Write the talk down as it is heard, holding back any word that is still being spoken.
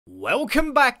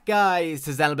Welcome back, guys, to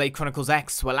Xenoblade Chronicles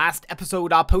X, where last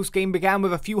episode our post-game began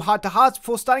with a few heart-to-hearts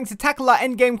before starting to tackle our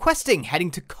endgame questing, heading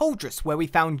to Coldress, where we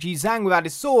found Jizang without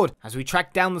his sword, as we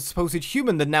tracked down the supposed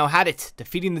human that now had it,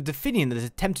 defeating the Definian that had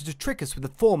attempted to trick us with the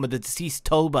form of the deceased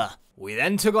Dolba. We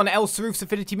then took on El Saruf's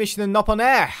affinity mission in Nopon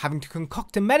Air, having to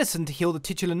concoct a medicine to heal the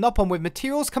titular Nopon with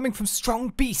materials coming from strong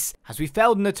beasts, as we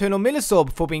failed an Eternal Millisaur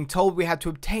before being told we had to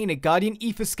obtain a Guardian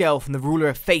Ether Scale from the Ruler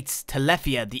of Fates,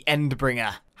 Telefia the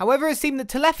Endbringer. However, it seemed that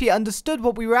Telefia understood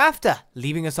what we were after,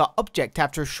 leaving us our object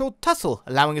after a short tussle,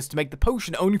 allowing us to make the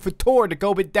potion only for Tor to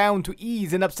gulp it down to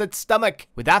ease an upset stomach.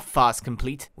 With that farce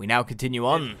complete, we now continue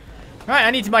on. Right, I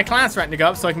need my class rank to go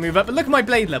up so I can move up, but look at my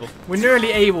blade level. We're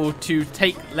nearly able to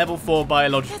take level 4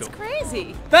 biological. That's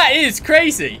crazy. That is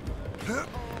crazy.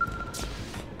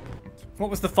 What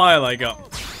was the file I got?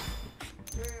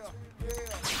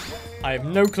 I have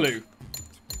no clue.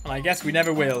 And I guess we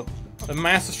never will. The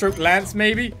Master Stroke Lance,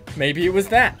 maybe? Maybe it was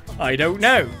that. I don't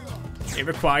know. It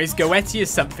requires Goetti or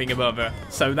something above her,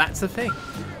 so that's a thing.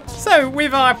 So,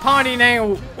 with our party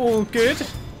now all good,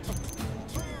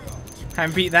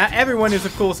 can't beat that. Everyone is,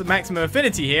 of course, at maximum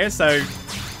affinity here, so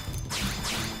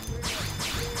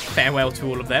farewell to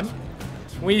all of them.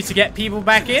 We need to get people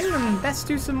back in, and let's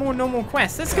do some more normal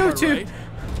quests. Let's go do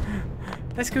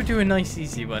a nice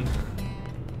easy one.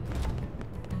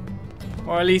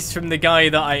 Or at least from the guy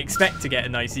that I expect to get a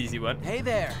nice easy one. Hey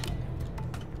there.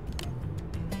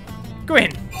 Go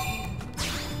in.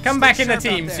 Come back in the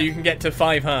team so you can get to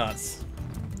 5 hearts.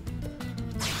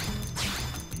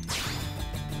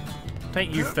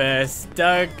 Take you first.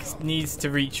 Doug needs to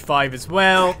reach 5 as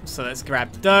well, so let's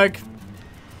grab Doug.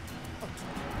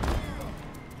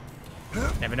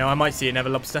 Never know, I might see another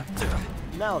lobster.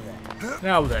 Now then.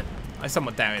 Now then. I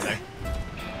somewhat doubt it though.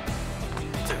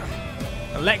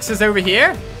 Alexa's over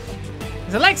here.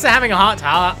 Is Alexa having a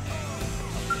heart-to-heart?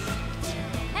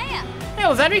 Hey,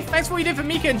 Olizandri, thanks for what you did for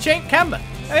Mika and Kamba.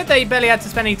 I heard they barely had to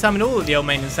spend any time at all at the old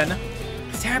maintenance center.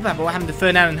 It's terrible about what happened to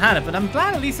Fernand and Hannah, but I'm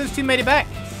glad at least those two made it back.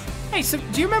 Hey, so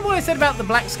do you remember what I said about the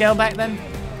black scale back then?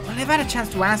 Well, I've had a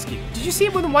chance to ask you. Did you see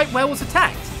it when the white whale was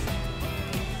attacked?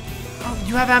 Oh,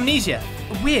 you have amnesia.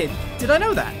 Weird. Did I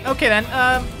know that? Okay then,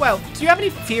 well, do you have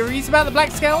any theories about the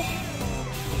black scale?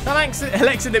 Alexa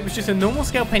that it was just a normal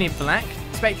scale painted black,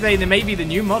 speculating that maybe the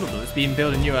new model that was being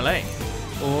built in ULA,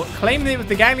 or claiming that it was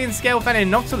the Gallian scale found in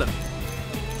Noctilum.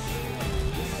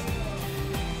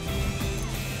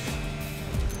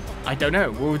 I don't know,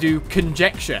 we'll do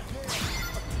conjecture.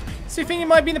 So you think it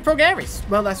might be in the Progaris?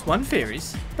 Well, that's one theory.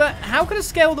 But how could a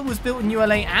scale that was built in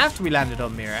ULA after we landed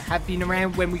on Mira have been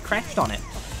around when we crashed on it?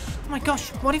 Oh my gosh,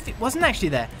 what if it wasn't actually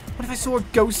there? What if I saw a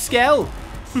ghost scale?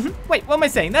 Wait, what am I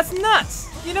saying? That's nuts!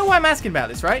 You know why I'm asking about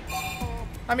this, right?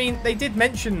 I mean, they did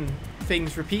mention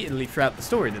things repeatedly throughout the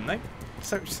story, didn't they?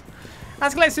 So,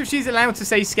 ask Alexa if she's allowed to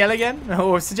say scale again,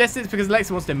 or suggest it's because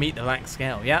Alexa wants to meet the black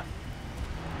scale, yeah?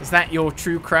 Is that your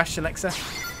true crush, Alexa?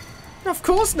 No, of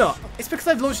course not! It's because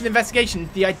I've launched an investigation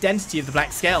into the identity of the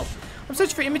black scale. I'm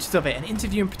searching for images of it and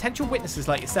interviewing potential witnesses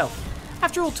like yourself.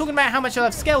 After all, talking about how much I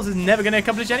love scales is never going to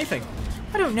accomplish anything.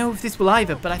 I don't know if this will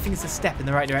either, but I think it's a step in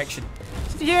the right direction.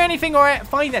 So if you hear anything or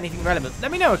find anything relevant, let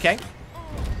me know, okay?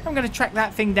 I'm going to track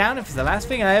that thing down if it's the last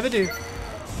thing I ever do.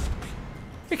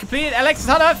 We completed Alexa's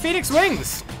Heart Phoenix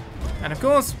Wings. And of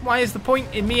course, why is the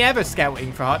point in me ever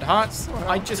scouting for heart-to-hearts?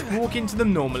 I just walk into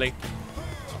them normally.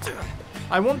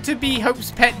 I want to be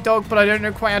Hope's pet dog, but I don't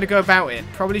know quite how to go about it.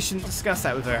 Probably shouldn't discuss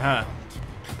that with her, huh?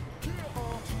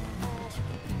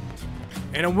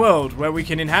 In a world where we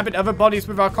can inhabit other bodies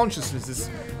with our consciousnesses,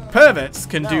 perverts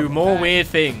can do more weird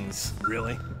things.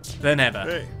 Really? Than ever.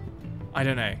 Hey. I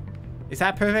don't know. Is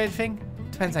that a perverted thing?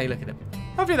 Depends how you look at him.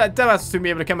 Hopefully that dumbass will soon be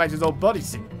able to come back to his old body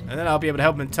soon, and then I'll be able to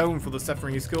help him atone for the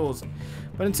suffering he's caused.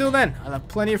 But until then, I'll have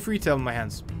plenty of free time on my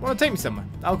hands. Want to take me somewhere?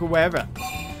 I'll go wherever.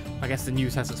 I guess the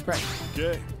news hasn't spread.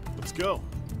 Okay, let's go.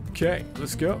 Okay,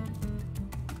 let's go.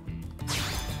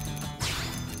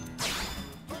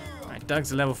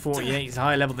 Doug's a level 48, he's a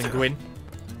higher level than Gwyn.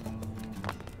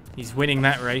 He's winning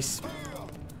that race.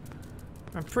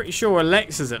 I'm pretty sure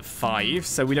Alexa's at 5,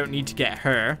 so we don't need to get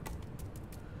her.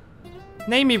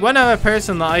 Name me one other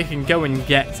person that I can go and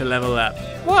get to level up.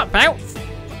 What about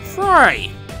Fry?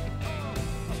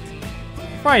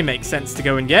 Fry makes sense to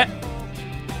go and get.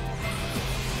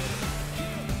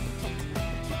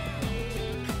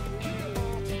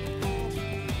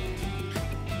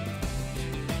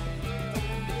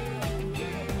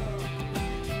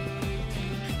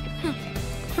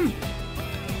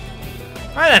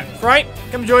 Right then, Fry,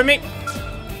 come join me.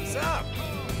 What's up?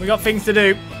 We got things to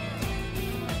do.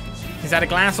 He's had a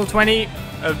glass or 20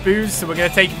 of booze, so we're going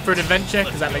to take him for an adventure,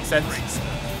 because that makes sense.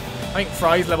 I think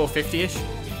Fry's level 50-ish.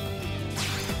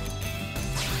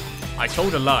 I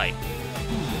told a lie.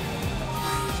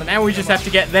 So now we just have to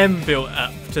get them built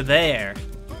up to their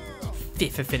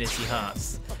 5th affinity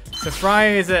hearts. So Fry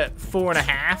is at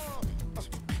 4.5.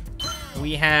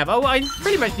 We have... Oh, I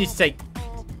pretty much need to take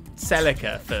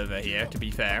Celica further here, to be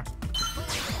fair.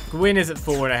 Gwyn is at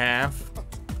 4.5.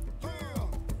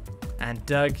 And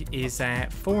Doug is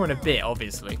at 4 and a bit,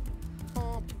 obviously.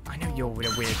 I know you're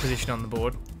in a weird position on the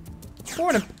board.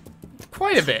 4 and a...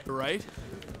 Quite a bit. Right?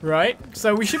 Right,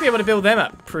 so we should be able to build them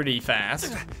up pretty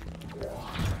fast.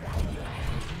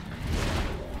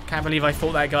 Can't believe I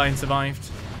fought that guy and survived.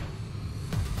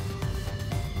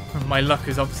 My luck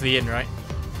is obviously in, right?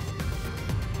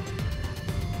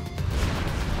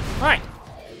 Right.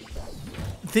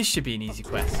 This should be an easy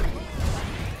quest.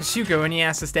 Because Hugo only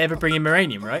asked us to ever bring in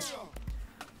Miranium, right?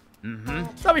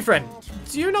 Tell me, friend,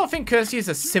 do you not think Kirsty is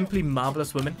a simply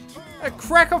marvellous woman? A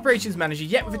crack operations manager,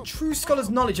 yet with a true scholar's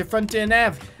knowledge of Frontier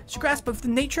Nav. She grasped both the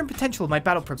nature and potential of my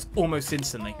battle probes almost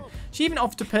instantly. She even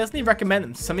offered to personally recommend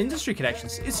them to some industry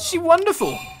connections. Isn't she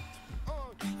wonderful?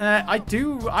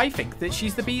 I think that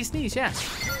she's the bee's knees,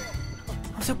 yes.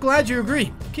 I'm so glad you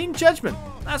agree. Keen judgment.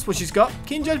 That's what she's got.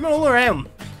 Keen judgment all around.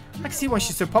 I can see why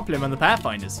she's so popular among the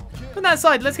Pathfinders. But that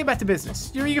aside, let's get back to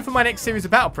business. You're eager for my next series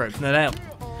of battle probes, no doubt.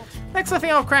 Next, I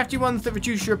think I'll craft you ones that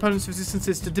reduce your opponent's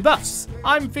resistances to debuffs.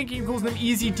 I'm thinking of calling them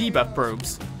easy debuff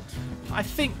probes.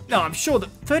 I'm sure that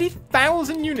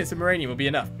 30,000 units of Miranium will be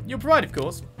enough. You'll provide, of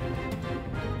course.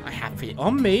 I have it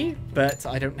on me, but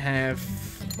I don't have,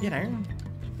 you know,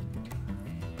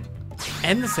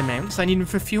 endless amounts. I need them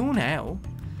for fuel now.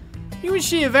 You and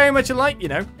she are very much alike, you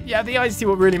know. You have the eyes to see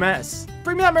what really matters.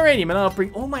 Bring me that Miranium and I'll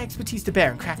bring all my expertise to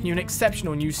bear and craft you an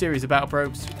exceptional new series of battle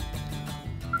probes.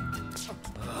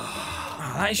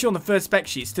 That issue on the first spec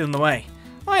sheet still in the way.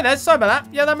 Oh, hi there, sorry about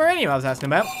that. Yeah, that Miranium I was asking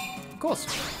about. Of course.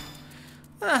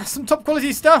 Some top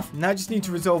quality stuff. Now I just need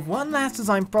to resolve one last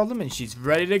design problem and she's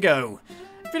ready to go.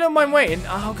 If you don't mind waiting,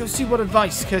 I'll go see what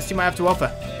advice Kirsty might have to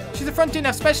offer. She's a Frontier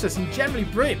Nav specialist and generally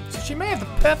brilliant, so she may have the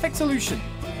perfect solution.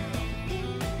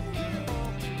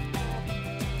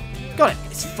 Got it.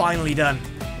 It's finally done.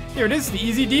 Here it is, the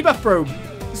easy debuff probe.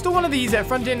 Install one of these at a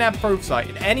Frontier Nav probe site,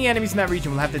 and any enemies in that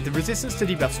region will have the resistance to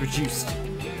debuffs reduced.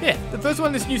 Here, the first one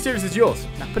in this new series is yours.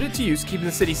 Now put it to use, keeping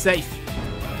the city safe.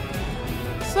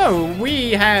 So,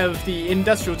 we have the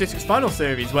Industrial District's final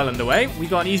series well underway. We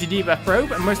got an easy debuff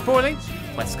probe, and most importantly,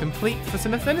 quest complete for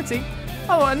some affinity.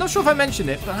 Oh, I'm not sure if I mentioned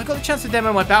it, but I got the chance to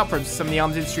demo my battle probes to some of the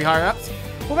arms industry higher-ups.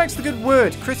 Well, thanks to the good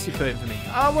word Christy put in for me.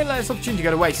 I won't let this opportunity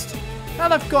go to waste. Now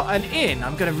that I've got an in,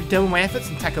 I'm going to redouble my efforts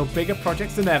and tackle bigger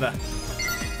projects than ever.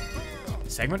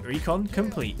 Segment recon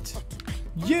complete.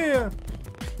 Yeah!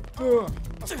 Well,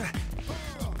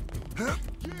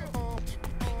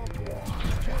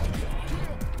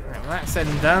 that's said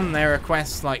and done. There are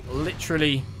quests like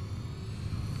literally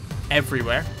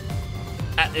everywhere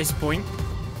at this point.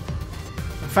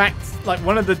 In fact, like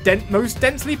one of the most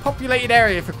densely populated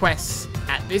area for quests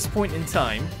at this point in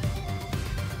time.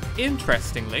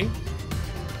 Interestingly,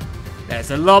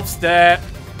 there's a lobster.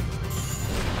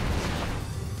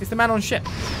 It's the man on ship.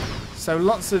 So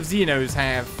lots of Xenos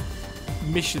have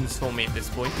missions for me at this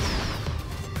point.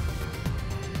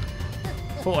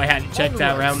 Thought I hadn't checked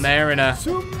out around there in a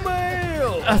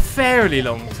fairly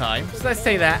long time. So let's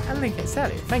say that and link it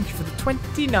Sally. Thank you for the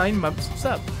 29 months of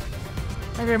sub.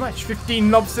 Thank you very much. 15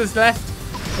 lobsters left.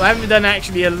 Well, I haven't done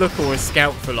actually a look or a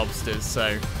scout for lobsters,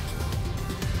 so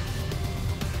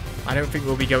I don't think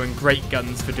we'll be going great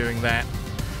guns for doing that.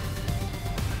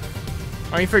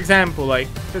 I mean, for example, like,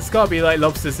 there's got to be, like,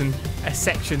 lobsters in a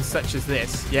section such as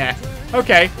this. Yeah.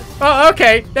 Okay. Oh,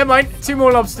 okay. Never mind. 2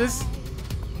 more lobsters.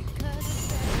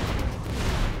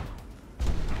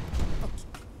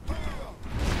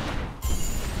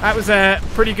 That was a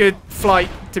pretty good flight,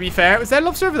 to be fair. Was there a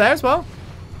lobster over there as well?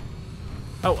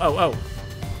 Oh.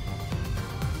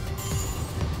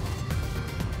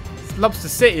 It's Lobster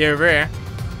City over here.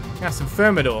 Got some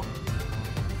Thermidor.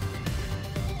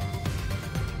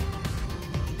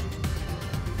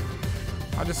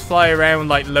 I'll just fly around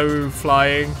like low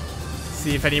flying.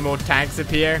 See if any more tags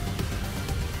appear.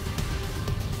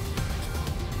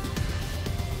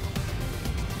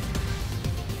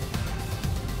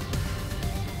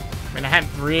 I mean, I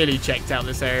haven't really checked out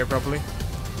this area properly.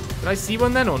 Did I see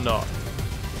one then or not?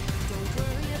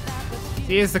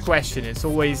 Here's the question. It's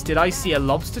always, did I see a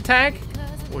lobster tag?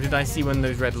 Or did I see one of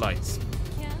those red lights?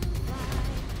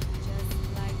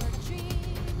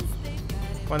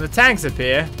 When the tags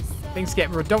appear, things get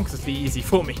redonkulously easy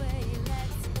for me.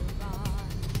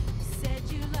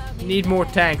 Need more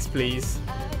tags, please.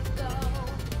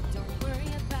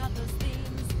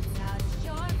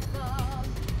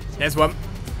 There's one.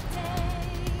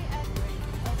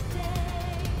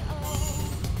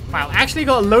 Wow, actually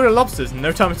got a load of lobsters in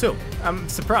no time at all. I'm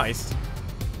surprised.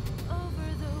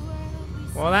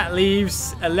 Well, that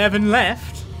leaves 11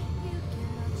 left.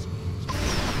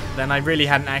 Then I really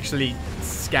hadn't actually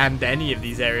scanned any of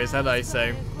these areas, had I?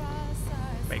 So,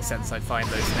 makes sense I'd find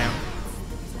those now.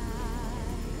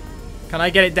 Can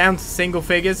I get it down to single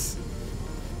figures?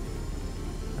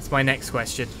 That's my next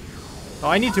question. Oh,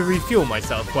 I need to refuel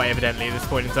myself, quite evidently, at this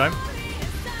point in time.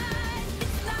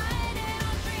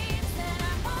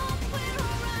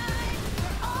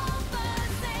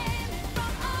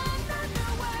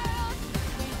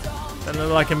 Doesn't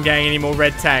look like I'm getting any more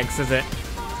red tags, does it?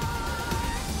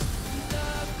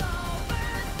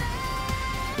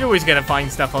 You're always going to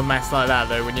find stuff on maps like that,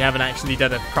 though, when you haven't actually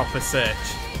done a proper search.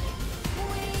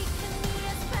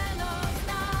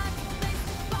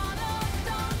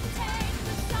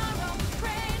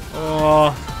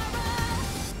 Oh,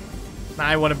 now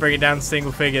I want to bring it down to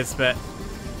single figures, but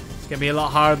it's going to be a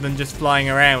lot harder than just flying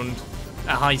around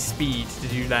at high speed to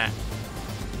do that.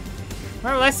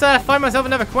 Well, let's find myself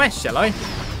another quest, shall I?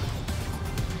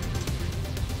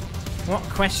 What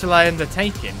quest shall I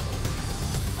undertake in?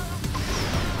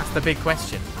 That's the big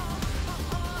question.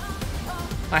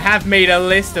 I have made a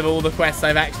list of all the quests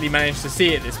I've actually managed to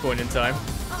see at this point in time.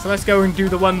 So let's go and do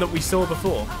the one that we saw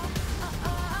before.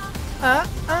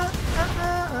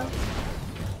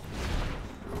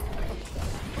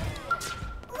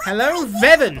 Hello,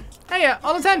 Vevan. Hey,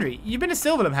 Olizandri, you've been to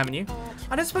Sylvalum, haven't you?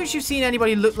 I don't suppose you've seen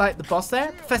anybody look like the boss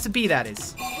there? Professor B, that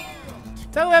is.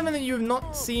 Tell Vevan that you have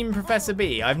not seen Professor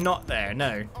B. I've not there,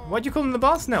 no. Why'd you call him the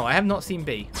boss? No, I have not seen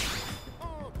B.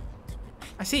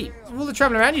 I see. With all the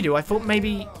traveling around you do, I thought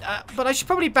maybe... but I should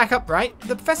probably back up, right?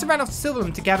 The professor ran off to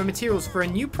Sylvalum to gather materials for a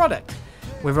new product.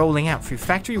 We're rolling out through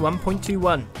Factory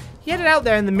 1.21. He headed out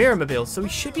there in the Miramobile, so he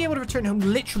should be able to return home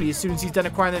literally as soon as he's done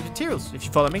acquiring the materials, if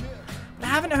you follow me. But I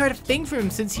haven't heard a thing from him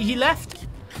since he left.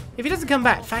 If he doesn't come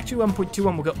back, Factory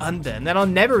 1.21 will go under, and then I'll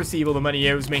never receive all the money he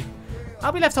owes me.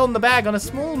 I'll be left holding the bag on a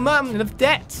small mountain of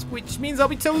debt, which means I'll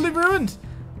be totally ruined.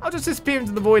 I'll just disappear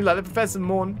into the void like the Professor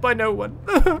mourned by no one.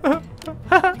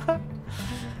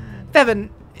 Bevan,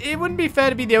 it wouldn't be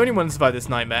fair to be the only one to survive this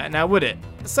nightmare, now would it?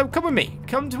 So come with me.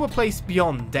 Come to a place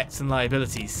beyond debts and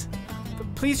liabilities.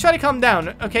 But please try to calm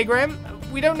down, okay, Graham?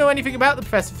 We don't know anything about the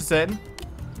Professor for certain.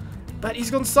 But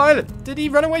he's gone silent. Did he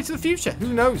run away to the future?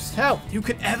 Who knows? Hell, who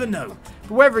could ever know?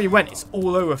 But wherever he went, it's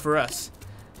all over for us.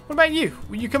 What about you?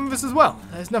 Will you come with us as well?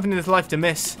 There's nothing in this life to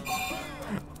miss.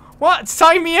 What?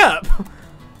 Sign me up!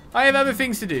 I have other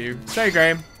things to do. Sorry,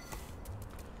 Graham.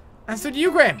 And so do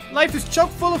you, Graham. Life is chock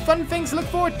full of fun things to look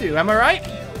forward to, am I right?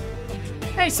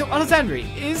 Hey, so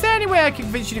Olizandri, is there any way I can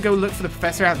convince you to go look for the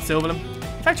Professor out in Sylvalum?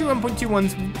 Factory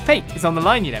 1.21's fate is on the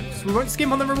line, you know, so we won't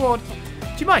skim on the reward.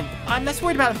 Do you mind? I'm less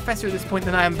worried about the Professor at this point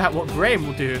than I am about what Graham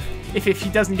will do if he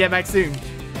doesn't get back soon.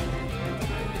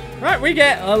 Right, we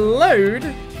get a load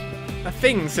of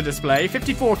things to display.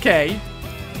 54k.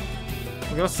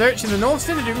 We're going to search in the North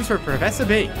Synodooms for Professor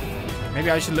B. Maybe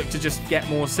I should look to just get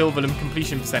more Sylvalum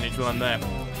completion percentage while I'm there.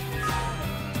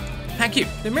 Thank you.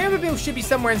 The Miramobile should be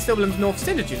somewhere in Sylvalum's North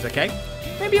Synodooms, okay?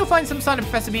 Maybe you'll find some sign of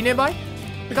Professor B nearby.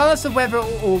 Regardless of whether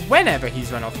or whenever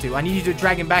he's run off to, I need you to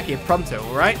drag him back here pronto,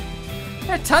 alright?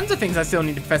 There are tons of things I still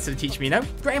need the Professor to teach me, you know?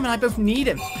 Graham and I both need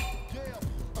him.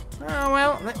 Oh,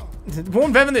 well.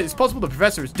 Warn Vevan that it's possible the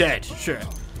Professor is dead. Sure.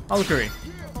 I'll agree.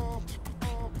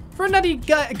 For a nutty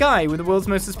guy with the world's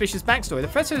most suspicious backstory, the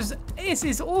Professor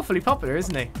is awfully popular,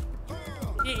 isn't he?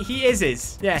 He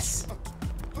is, yes.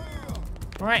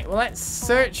 Alright, well, let's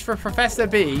search for Professor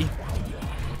B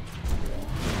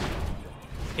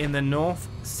in the North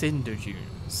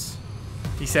Synodooms.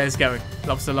 He says going,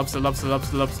 lobster, lobster, lobster,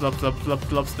 lobster, lobster, lobster,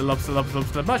 lobster, lobster, lobster, lobster,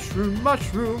 lobster, mushroom,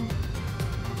 mushroom.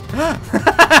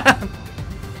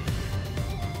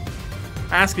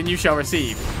 Ask and you shall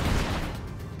receive.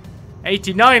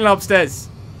 89 lobsters.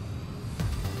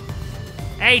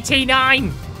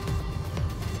 89.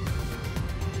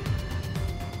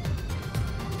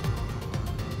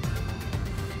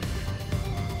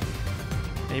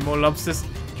 Any more lobsters?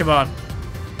 Come on.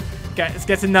 Let's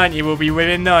get to 90. We'll be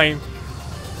within 9.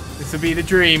 This will be the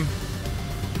dream.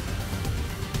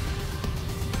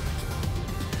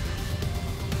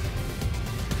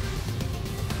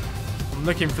 I'm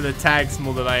looking for the tags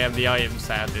more than I am the items,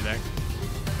 sadly, though.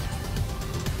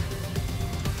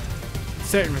 In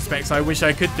certain respects, I wish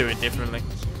I could do it differently.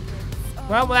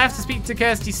 Well, we'll have to speak to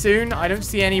Kirsty soon. I don't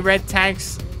see any red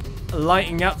tags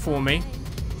lighting up for me.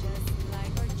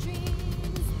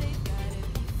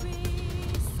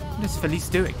 What is Felice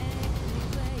doing?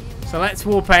 So let's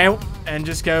warp out. and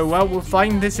just go, well, we'll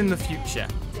find this in the future.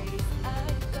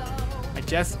 I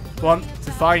just want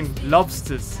to find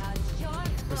lobsters.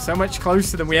 We're so much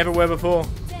closer than we ever were before.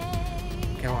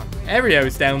 Go on.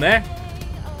 Ario's down there.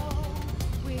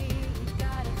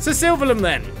 So Sylvalum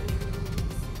then.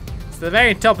 It's the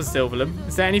very top of Sylvalum.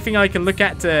 Is there anything I can look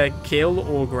at to kill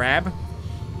or grab?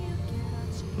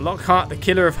 Lockhart, the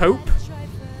Killer of Hope.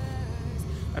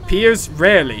 Appears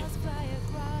rarely.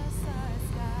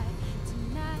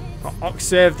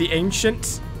 Oxerve the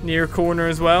Ancient, near a corner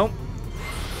as well.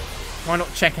 Why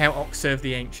not check out Oxerve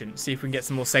the Ancient, see if we can get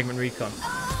some more segment recon.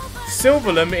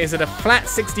 Sylvalum is at a flat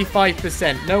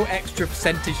 65%, no extra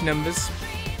percentage numbers.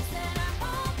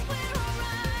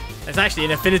 There's actually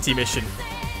an affinity mission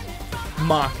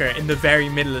marker in the very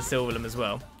middle of Sylvalum as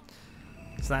well.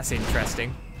 So that's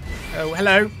interesting. Oh,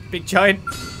 hello, big giant.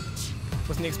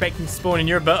 Wasn't expecting to spawn in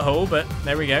your butthole, but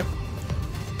there we go.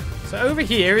 So over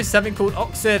here is something called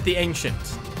Oxerve the Ancient.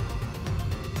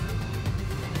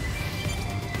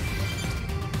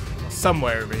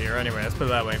 Somewhere over here, anyway, let's put it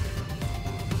that way.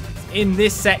 In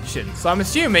this section, so I'm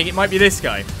assuming it might be this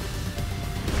guy.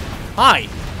 Hi.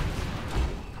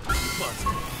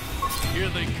 Here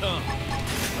they come.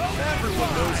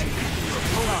 Everyone knows you.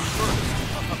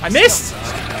 I missed.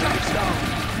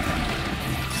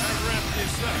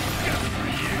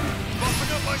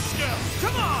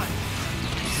 Come on!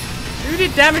 Who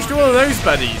did damage to all of those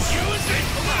buddies?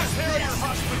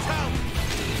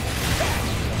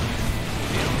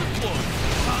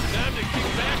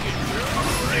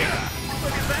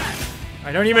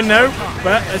 I don't even know,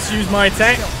 but let's use my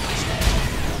attack.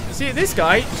 See, this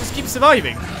guy just keeps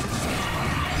surviving.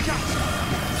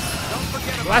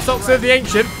 Well, that's Oxerve the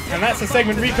Ancient, and that's a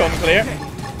segment recon clear.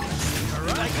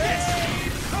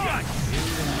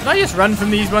 Can I just run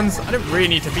from these ones? I don't really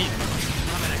need to beat them.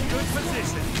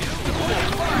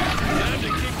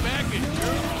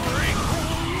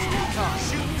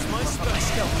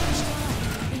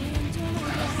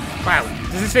 Wow,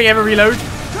 does this thing ever reload?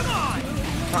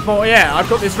 I thought, yeah, I've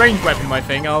got this ranged weapon, my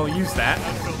thing, I'll use that.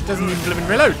 It doesn't even blooming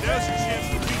reload.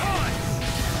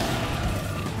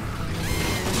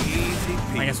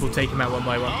 I guess we'll take him out one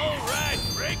by one.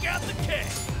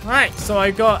 Alright, so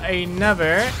I got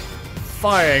another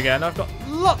fire gun. I've got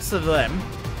lots of them,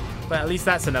 but at least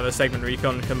that's another segment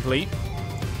recon complete.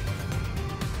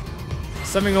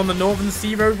 Something on the Northern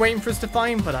Sea Road waiting for us to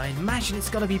find, but I imagine it's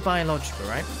got to be biological,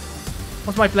 right?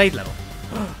 What's my blade level?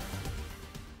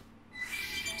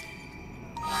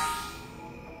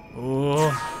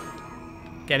 Oh,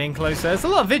 getting closer. There's a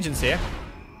lot of vigilance here.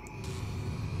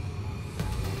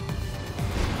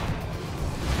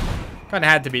 Kind of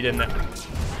had to be, didn't it?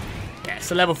 Yeah, it's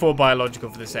a level 4 biological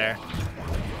for this area.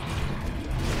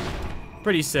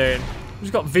 Pretty soon.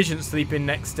 We've got Vision sleeping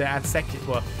next to Adsecus.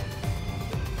 What?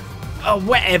 Oh,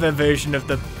 whatever version of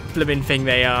the blooming thing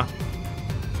they are.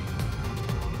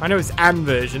 I know it's an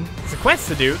version. There's a quest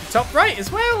to do at the top right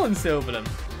as well in Sylvalum.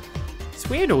 It's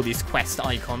weird, all these quest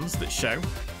icons that show.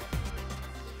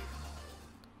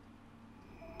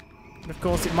 And of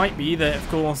course, it might be that, of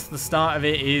course, the start of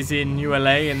it is in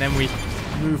ULA and then we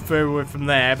move forward from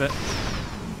there, but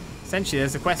essentially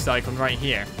there's a quest icon right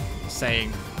here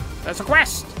saying, there's a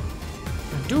quest!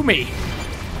 Do me!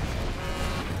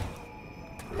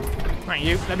 Right,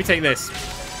 you, let me take this.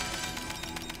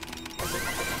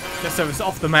 Just so it's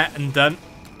off the mat and done.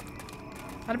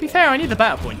 And to be fair, I need the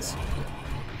battle points.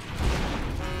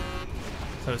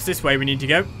 So it's this way we need to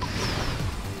go.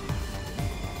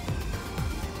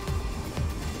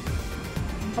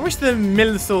 I wish the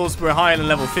Milsaurs were higher than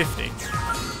level 50.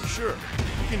 Sure,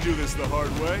 you can do this the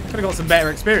hard way. Could have got some better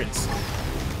experience.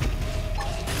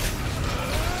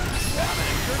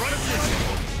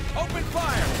 Open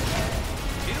fire!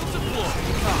 It'll deploy.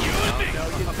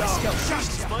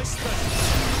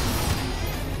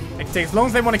 It can take as long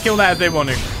as they want to kill that as they want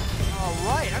to.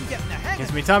 Alright, I'm getting ahead.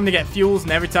 Gives me time to get fuels,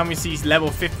 and every time we see level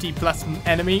 50 plus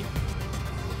enemy,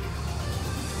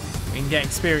 we can get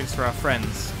experience for our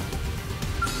friends.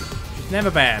 Which is never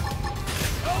bad.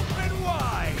 Open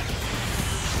wide!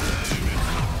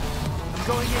 I'm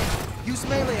going in. Use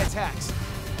melee attacks.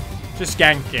 Just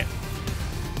gank it.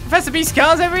 Professor Beast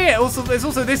cars over here. Also, there's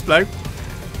also this bloke.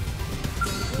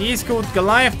 He is called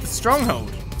Goliath the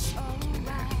Stronghold.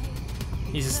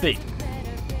 He's asleep,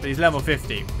 but he's level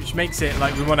 50, which makes it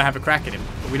like we want to have a crack at him,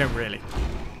 but we don't really.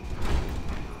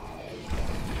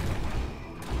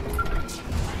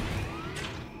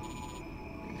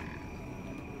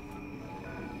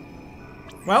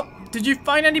 Well, did you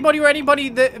find anybody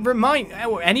that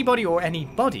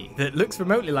looks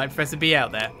remotely like Professor B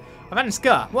out there? I've had a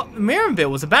scar. What? Miramobile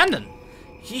was abandoned.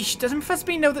 Yeesh, doesn't Professor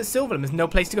B know that Sylvalum is no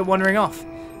place to go wandering off?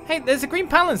 Hey, there's a green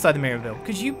panel inside the Miramobile.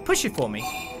 Could you push it for me?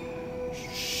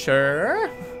 Sure.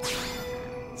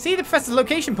 See, the Professor's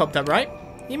location popped up, right?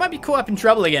 He might be caught up in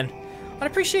trouble again. I'd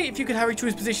appreciate if you could hurry to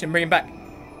his position and bring him back.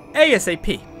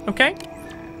 ASAP, okay?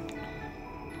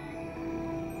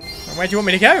 Where do you want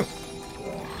me to go?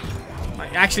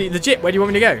 Actually, legit, where do you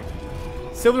want me to go?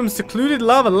 Sylvalum's secluded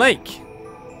lava lake.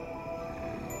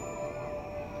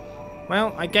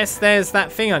 Well, I guess there's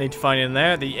that thing I need to find in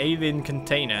there. The alien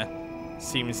container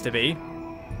seems to be.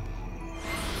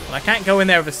 Well, I can't go in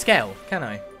there with a scale, can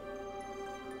I?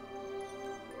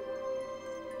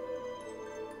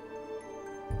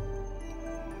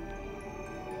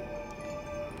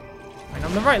 I mean,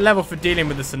 I'm the right level for dealing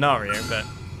with the scenario, but...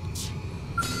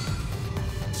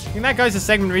 I think that guy's a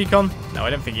segment recon? No, I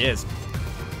don't think he is.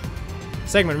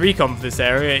 Segment recon for this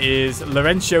area is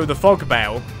Laurentio the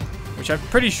Fogbow, which I'm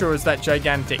pretty sure is that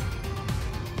gigantic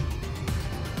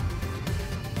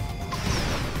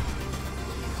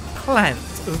plant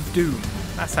of doom.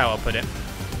 That's how I'll put it.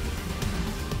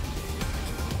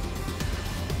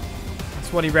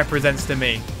 That's what he represents to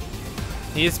me.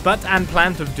 He is but an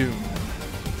plant of doom.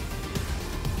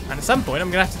 And at some point I'm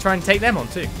going to have to try and take them on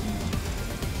too.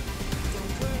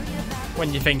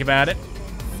 When you think about it.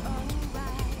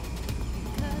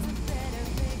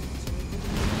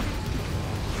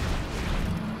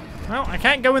 Well, I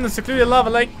can't go in the secluded lava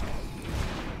lake.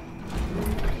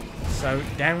 So,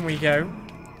 down we go.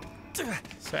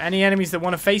 So, any enemies that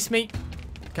want to face me,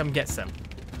 come get some.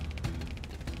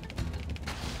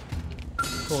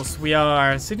 Of course, we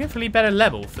are significantly better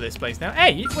level for this place now.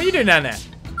 Hey, what are you doing down there?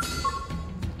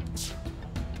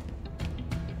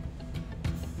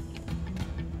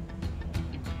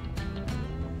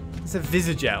 It's a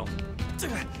Visagel.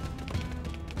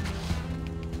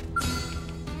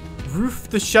 Roof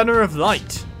the Shunner of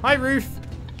Light. Hi, Roof.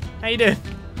 How you doing?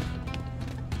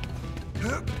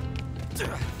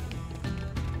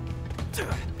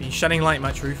 Been shunning light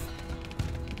much, Roof?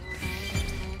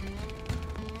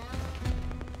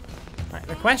 Right,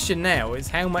 the question now is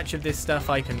how much of this stuff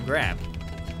I can grab.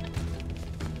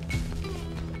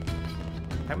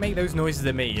 Don't make those noises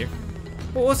at me, you.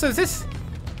 Oh, also, is this...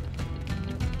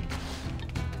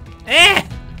 Eh!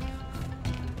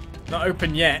 Not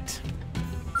open yet.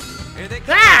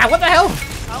 Ah! What the hell?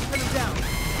 I'll pin him down.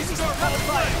 This is our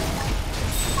fire.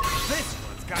 This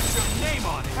one's got your name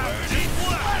on it.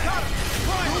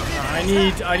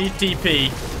 I need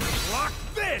TP. Block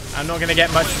this. I'm not gonna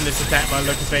get much from this attack by the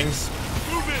look of things.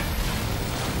 Move it.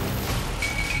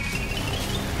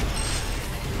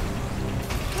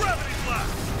 Gravity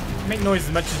blast. Make noise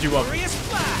as much as you want. Furious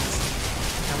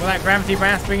blast. And will that gravity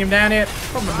blast bring him down here?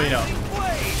 Probably not.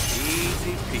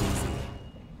 Easy peasy.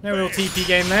 No real TP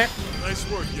game there. Nice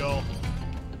work, y'all.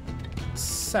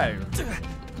 So,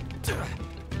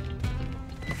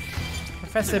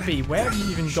 Professor B, where have you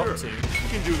even got to? You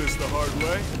can do this the hard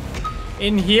way.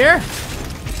 In here?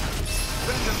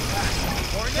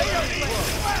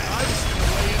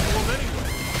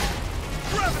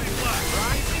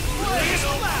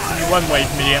 Only one way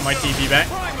for me to get my TP back.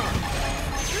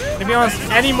 To be honest,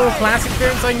 any more class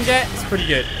experience I can get, it's pretty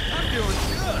good.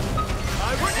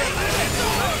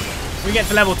 We get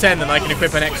to level 10, then I can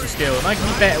equip an extra skill, and I can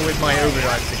be better with my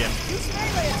overdrives again.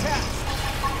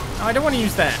 Oh, I don't want to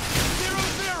use that.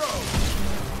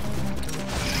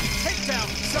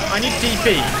 I need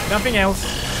TP, nothing else,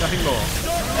 nothing more.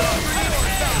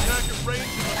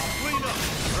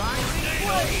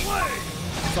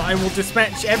 So I will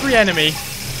dispatch every enemy.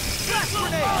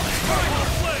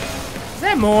 Is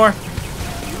there more?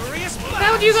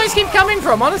 Where do you guys keep coming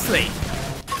from, honestly?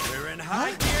 We're in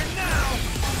high gear now.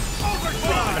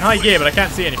 I'm in high gear, but I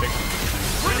can't see anything.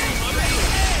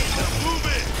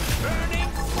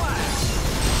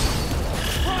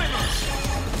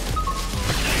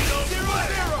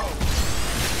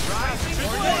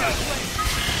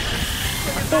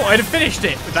 I thought I'd have finished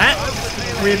it with that,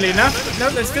 weirdly enough. No,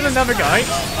 there's still another guy.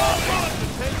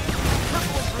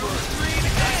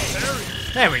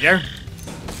 There we go.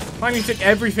 Finally took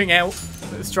everything out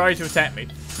that's trying to attack me.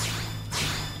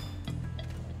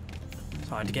 It's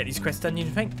hard to get these quests done, you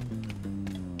think?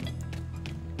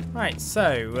 Right,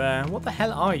 so, what the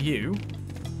hell are you?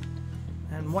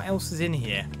 And what else is in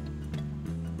here?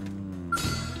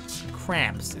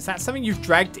 Crabs. Is that something you've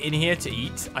dragged in here to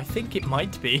eat? I think it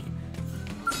might be.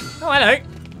 Oh, hello.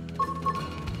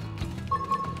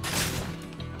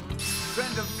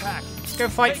 Let's go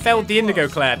fight Feld the Indigo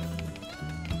Clad.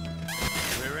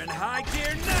 We're in high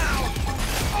gear now.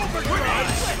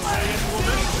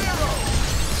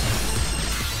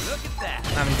 Look at that.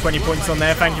 Having 20 points on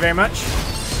there, thank you very much.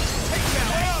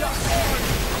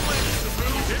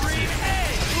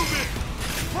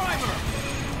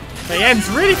 It ends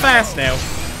really fast now.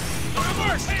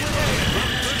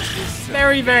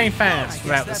 Very, very fast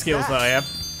without the skills that I have.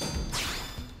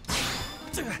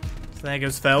 So there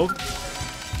goes Feld.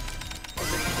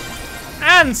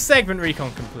 And segment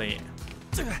recon complete.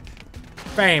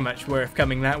 Very much worth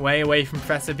coming that way, away from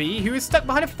Professor B, who is stuck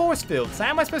behind a force field. So how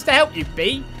am I supposed to help you,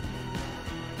 B?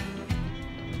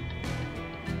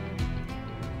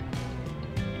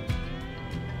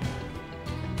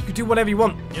 You can do whatever you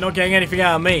want. You're not getting anything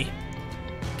out of me.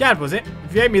 Gadd, was it?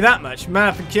 If you hate me that much, man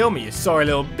up and kill me, you sorry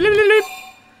little bloop, bloop, bloop.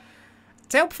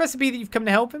 Tell Professor B that you've come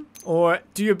to help him, or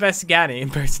do your best Gadd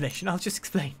impersonation. I'll just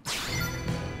explain.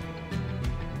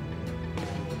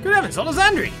 Good heavens,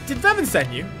 Olizandri! Did Vevan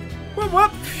send you? Well,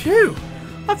 phew!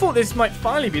 I thought this might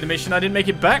finally be the mission I didn't make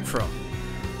it back from.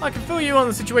 I can fill you on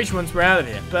the situation once we're out of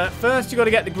here, but first you got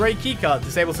to get the grey keycard to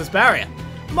disable this barrier.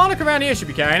 The monarch around here should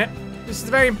be carrying it. This is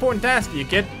a very important task for you,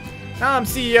 kid. Now I'm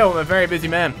CEO, I'm a very busy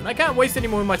man, and I can't waste any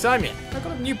more of my time yet. I've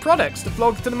got new products to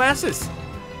flog to the masses.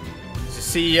 He's a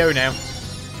CEO now.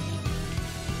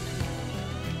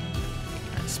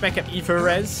 Spec up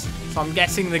Ephores. So I'm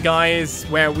guessing the guy is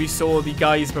where we saw the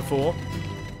guys before.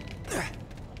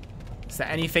 Is there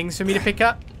any things for me to pick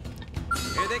up?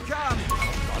 Here they come.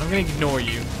 God, I'm going to ignore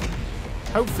you.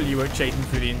 Hopefully you won't chase them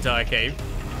through the entire cave.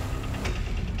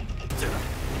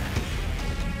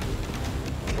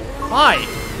 Hi!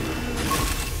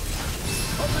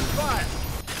 Open fire.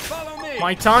 Follow me.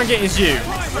 My target is you.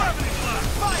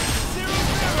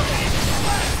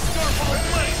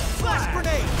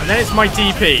 And then it's my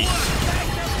DP.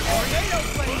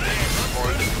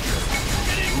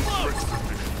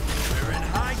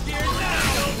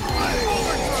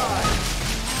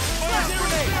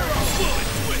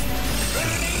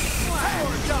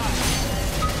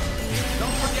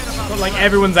 Not like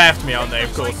everyone's after me, aren't they,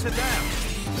 of course. And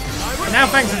now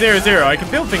thanks to 0-0, I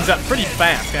can build things up pretty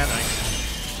fast, can't I?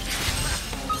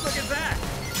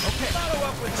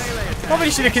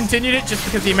 Probably should have continued it just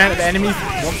because the amount of enemies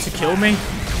that want to kill me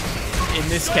in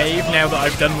this cave now that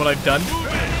I've done what I've done.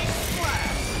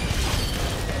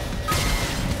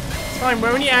 It's fine,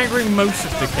 we're only angering most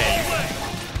of the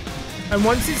cave. And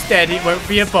once it's dead, it won't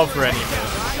be a bother anymore.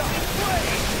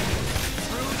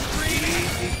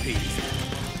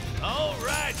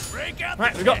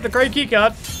 Right, we got the grey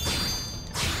keycard.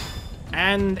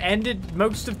 And ended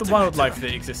most of the wildlife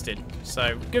that existed.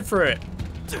 So, good for it.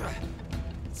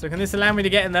 So can this allow me to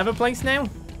get another place now?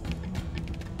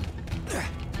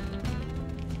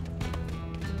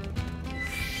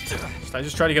 Should I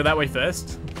just try to go that way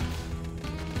first?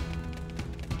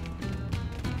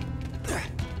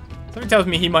 Something tells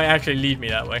me he might actually lead me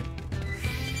that way.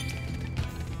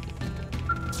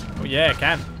 Oh yeah, I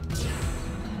can.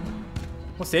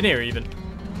 What's in here even?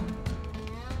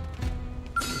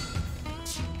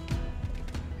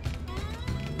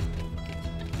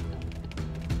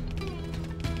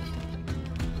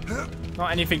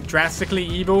 Not anything drastically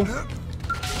evil.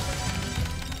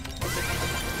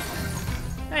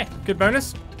 Hey, good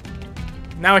bonus.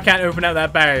 Now I can't open out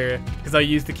that barrier because I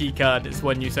used the key card. It's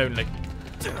one use only.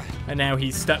 And now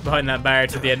he's stuck behind that barrier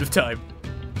to the end of time.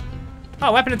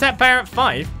 Oh, weapon attack power at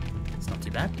 5. It's not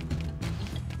too bad.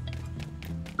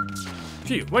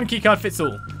 Phew, one key card fits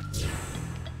all.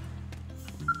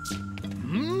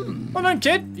 Well done,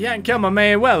 kid. You hadn't killed my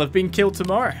mayor well, have been killed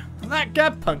tomorrow. That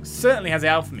Gadd punk certainly has it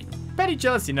out for me. Petty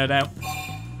jealousy, no doubt.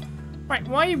 Right,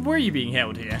 why were you being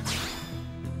held here?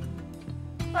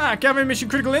 Ah, gathering mission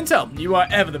critical intel. You are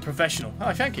ever the professional.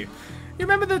 Oh, thank you. You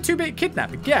remember the 2-bit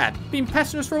kidnapper, Gadd? Been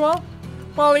pestering us for a while?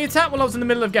 Well, he attacked while I was in the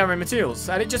middle of gathering materials.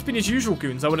 Had it just been his usual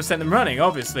goons, I would have sent them running,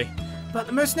 obviously. But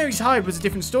the mercenary's hide was a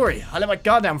different story. I let my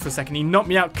guard down for a second, he knocked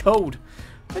me out cold.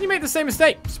 Then you made the same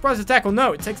mistake. Surprise attack or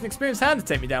no, it takes an experienced hand to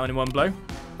take me down in one blow. In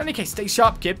any case, stay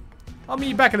sharp, kid. I'll meet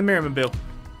you back at the Miramobile.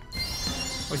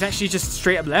 Oh, he's actually just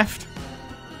straight up left?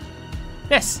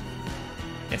 Yes.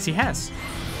 Yes, he has.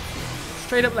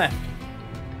 Straight up left.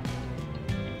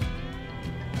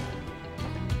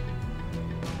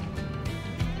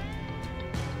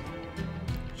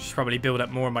 Should probably build up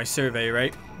more of my survey,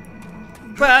 right?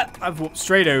 But I've walked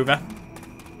straight over.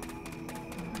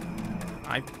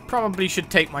 I probably should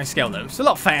take my scale though. It's a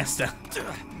lot faster.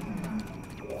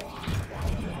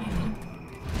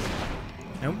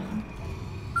 Nope.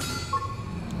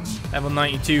 Level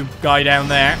 92 guy down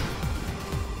there.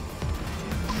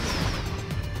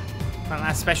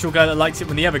 That special guy that likes it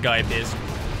when the other guy appears.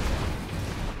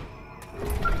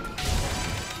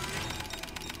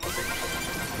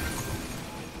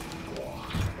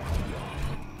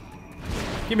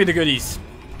 Give me the goodies.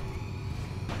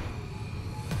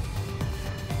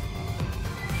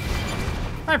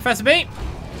 Hi, Professor B.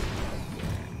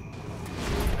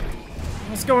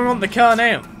 What's going on with the car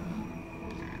now?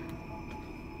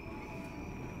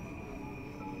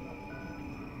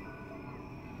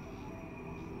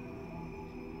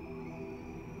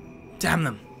 Damn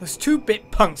them. Those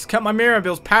 2-bit punks cut my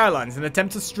Miramobile's power lines in an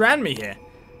attempt to strand me here.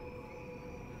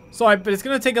 Sorry, but it's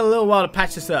going to take a little while to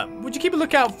patch this up. Would you keep a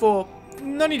lookout for...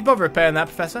 No need to bother repairing that,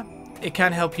 Professor. It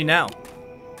can help you now.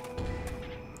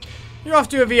 You're off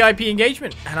to a VIP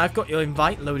engagement, and I've got your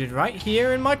invite loaded right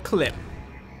here in my clip.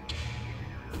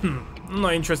 I'm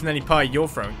not interested in any pie you're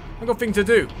throwing. I've got things to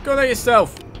do. Go there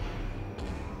yourself.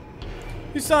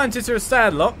 You scientists are a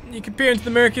sad lot. You can peer into the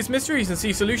murkiest mysteries and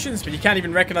see solutions, but you can't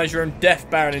even recognize your own death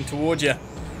barreling towards you.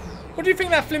 What do you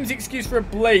think that flimsy excuse for a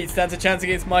blade stands a chance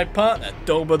against my partner,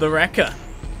 Dolba the Wrecker?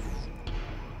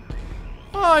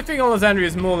 Oh, I think Olizandri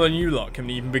is more than you lot can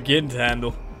even begin to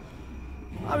handle.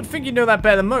 I would think you'd know that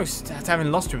better than most, after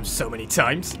having lost to him so many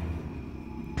times.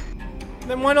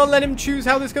 Then why not let him choose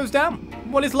how this goes down?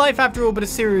 What is life after all but a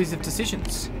series of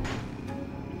decisions?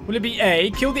 Will it be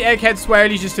A, kill the egghead, swear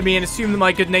allegiance to me, and assume that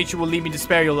my good nature will lead me to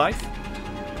spare your life?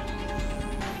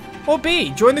 Or B,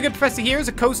 join the good professor here as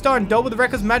a co-star in Dolba the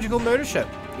Wrecker's magical murder show.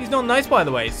 He's not nice, by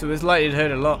the way, so it's likely to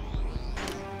hurt a lot.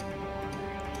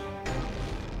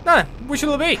 Nah, which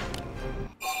will it be?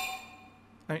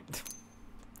 Right.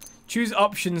 Choose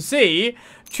option C.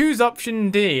 Choose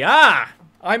option D. Ah!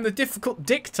 I'm the difficult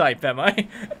dick type, am I?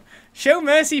 Show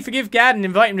mercy, forgive Gadd, and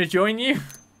invite him to join you.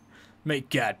 Make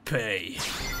Gadd pay.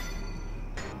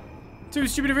 Too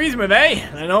stupid a reason with, eh?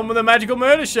 And on with the magical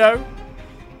murder show.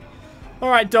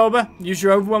 Alright, Dolba. Use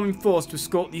your overwhelming force to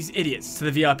escort these idiots to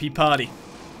the VIP party.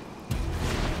 Do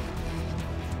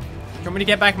you want me to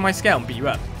get back in my scale and beat you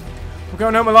up? We're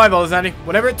going home alive, Olizandri.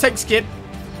 Whatever it takes, kid.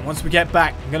 And once we get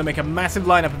back, I'm going to make a massive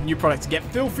lineup of new products to get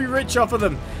filthy rich off of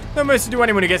them. No mercy to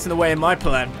anyone who gets in the way of my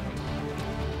plan.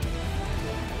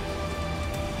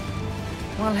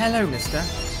 Well, hello, mister.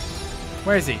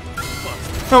 Where is he?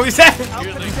 Oh, he's there!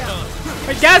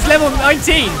 Wait, Gadd's level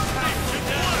 19!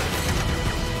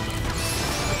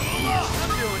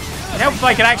 It'd help if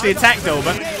I could actually attack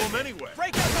Dolba.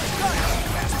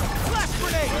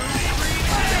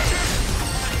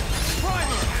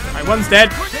 Right, one's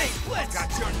dead.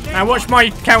 Now watch my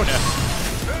counter.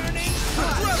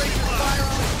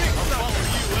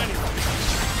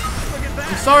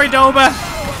 I'm sorry, Dolba.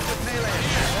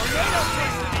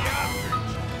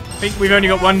 I think we've only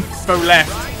got one foe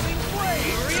left.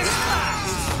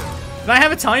 Did I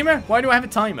have a timer? Why do I have a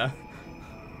timer?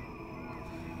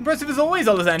 Impressive as always,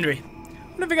 Olizandri.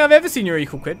 I don't think I've ever seen your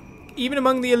equal, kid. Even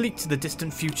among the elites of the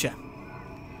distant future.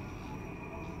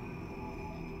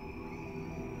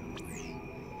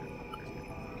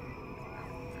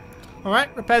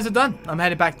 Alright, repairs are done. I'm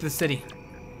headed back to the city.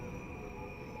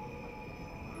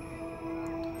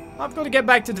 I've got to get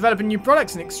back to developing new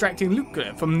products and extracting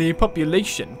lucre from the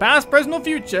population. Past, present, or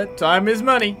future, time is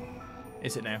money.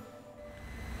 Is it now?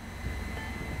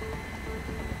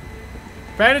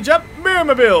 Prepare to jump,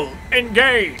 Miramobile,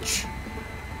 engage!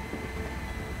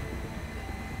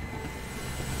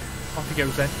 Off he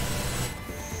goes then.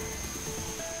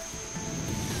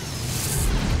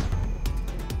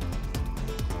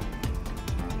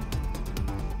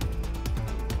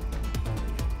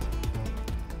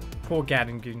 Poor Gadd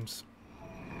and goons.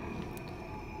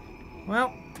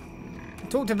 Well,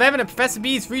 talk to Vevin at Professor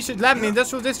B's research lab in the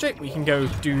industrial district. We can go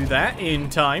do that in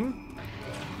time.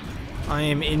 I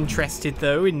am interested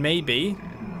though in maybe,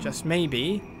 just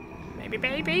maybe,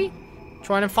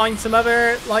 trying to find some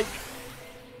other like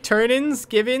turn-ins,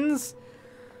 give-ins.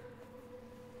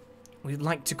 We'd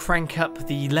like to crank up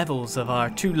the levels of our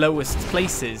two lowest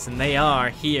places, and they are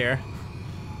here.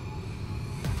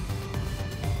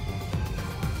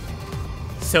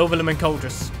 Sylvalum and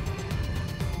Coldress.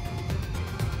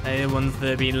 They're the ones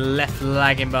that have been left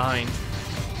lagging behind.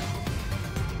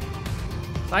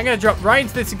 So I'm going to drop right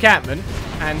into this encampment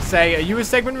and say, are you a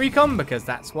segment recon? Because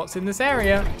that's what's in this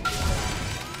area.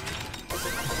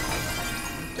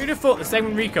 Who'd have thought the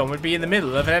segment recon would be in the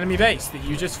middle of an enemy base that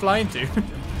you just fly into?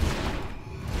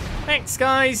 Thanks,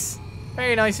 guys.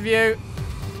 Very nice of you.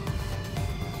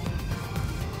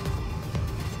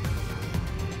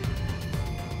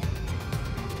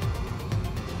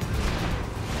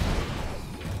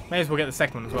 May as well get the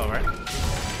second one as well, right?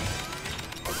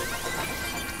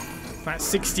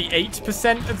 That's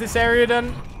 68% of this area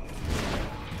done.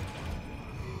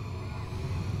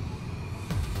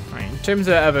 Right, in terms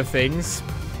of other things,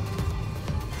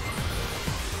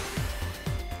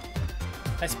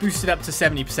 let's boost it up to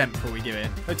 70% before we give it.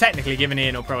 Though technically giving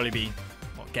in will probably be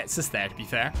what gets us there, to be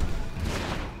fair.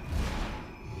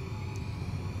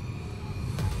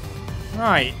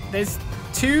 Right, there's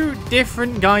two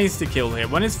different guys to kill here.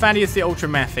 One is Thaddeus the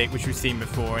Ultramathic, which we've seen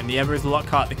before, and the other is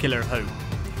Lockhart the Killer of Hope.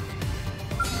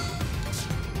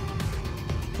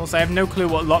 Also, I have no clue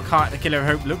what Lockhart the Killer of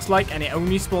Hope looks like, and it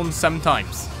only spawns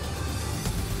sometimes.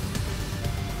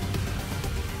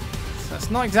 So it's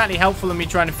not exactly helpful in me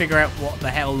trying to figure out what the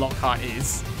hell Lockhart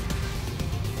is.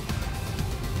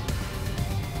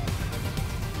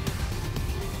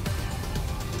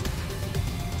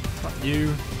 Fuck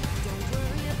you.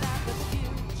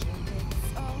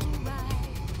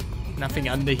 Nothing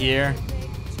under here.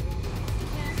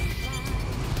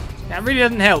 That really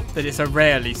doesn't help that it's a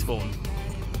rarely spawn.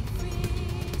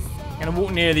 Gonna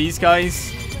walk near these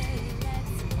guys.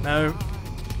 No.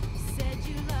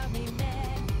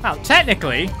 Well,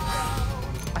 technically,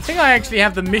 I think I actually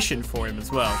have the mission for him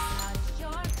as well.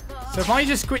 So if I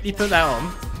just quickly put that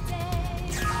on,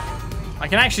 I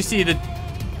can actually see the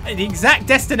exact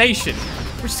destination,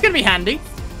 which is gonna be handy.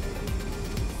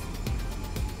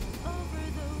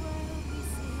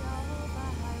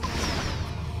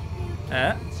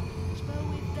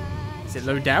 Is it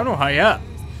low down or high up?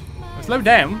 It's low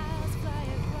down.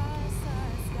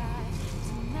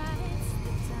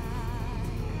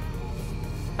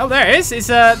 Oh, there it is. It's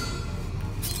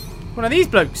one of these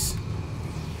blokes.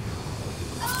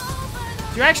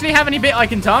 Do you actually have any bit I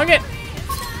can target?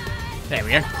 There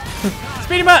we go.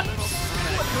 Speed him up.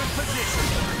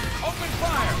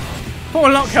 Poor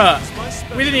Lockhart.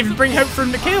 We didn't even bring hope for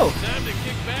him to kill.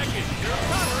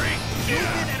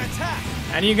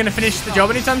 And are you going to finish the job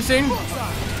anytime soon?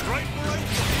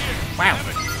 Wow.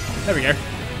 There we go.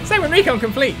 Segment recon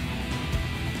complete.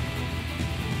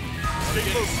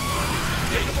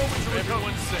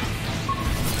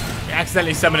 You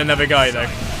accidentally summoned another guy though.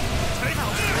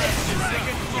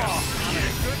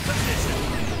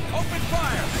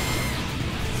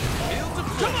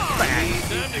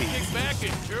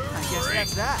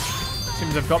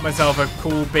 Seems I've got myself a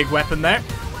cool big weapon there.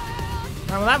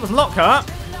 Well, that was Lockhart.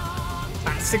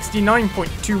 At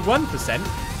 69.21%.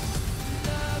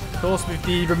 Of course, with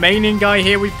the remaining guy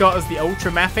here, we've got as the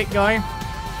Ultramathic guy.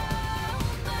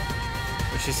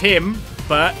 Which is him,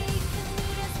 but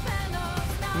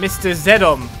Mr.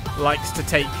 Zedom likes to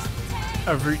take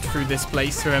a route through this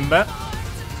place, remember?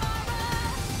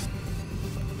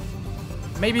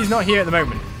 Maybe he's not here at the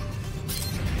moment.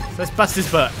 So let's bust his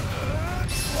butt.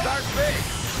 Start big.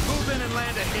 Move in and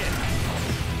land a hit.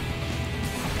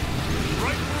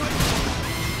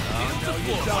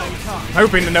 I'm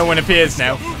hoping that no one appears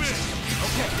now.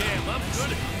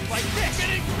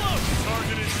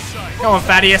 Come on,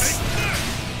 Thaddeus.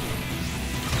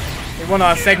 We want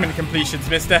our segment completions,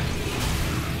 mister.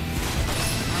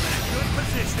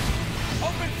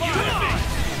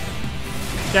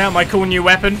 Get out my cool new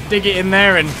weapon, dig it in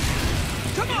there, and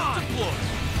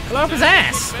blow up his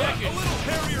ass.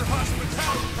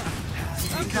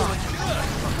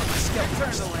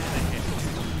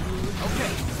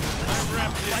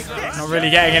 Not really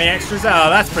getting any extras. Oh,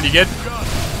 that's pretty good.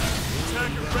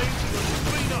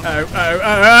 Oh,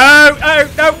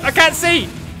 no, I can't see.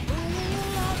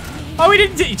 Oh, he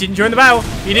didn't join the battle.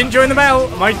 He didn't join the battle.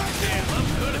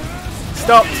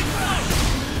 Stopped.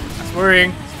 That's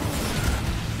worrying.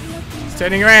 He's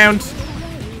turning around.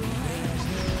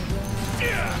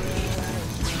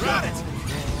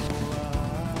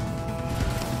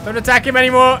 Don't attack him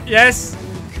anymore. Yes.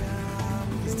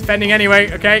 He's defending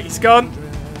anyway. Okay, he's gone.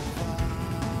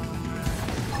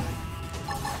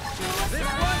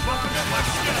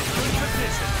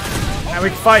 Now we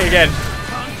can fight again.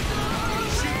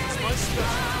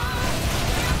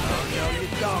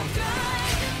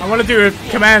 I want to do a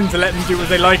command to let them do what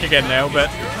they like again now, but...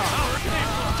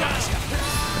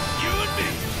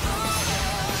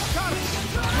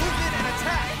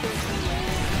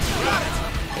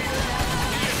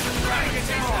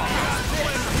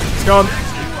 It's gone.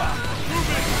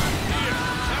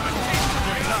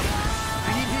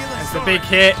 That's the big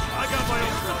hit.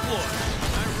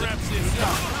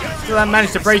 Still haven't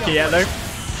managed to break it yet, though.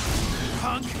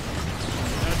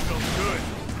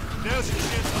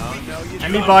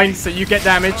 And me bind, so you get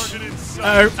damage.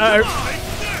 Uh-oh, uh-oh.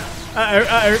 Uh-oh,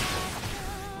 uh-oh.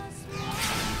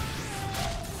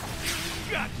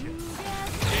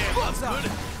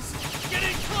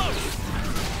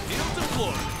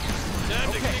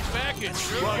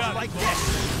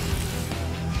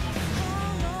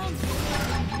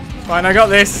 Fine, I got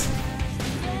this.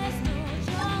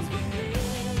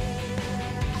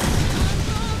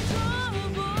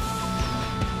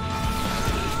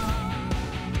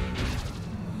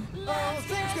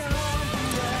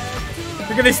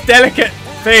 Look at this delicate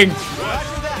thing.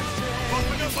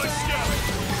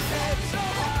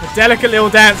 The delicate little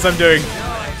dance I'm doing.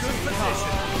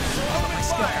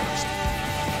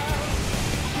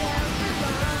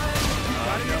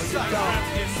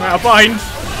 Out of bind.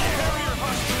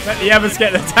 Let the others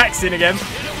get the attacks in again.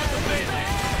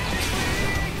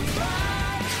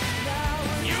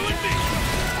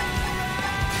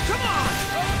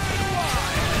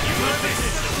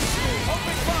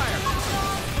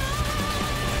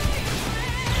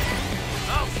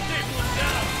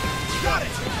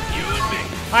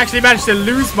 I actually managed to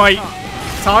lose my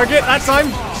target that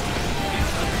time.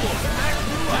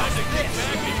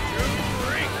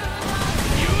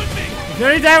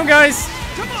 Nearly down, guys.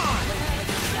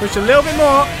 Push a little bit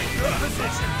more.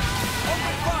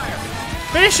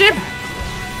 Finish him.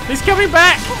 He's coming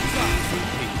back.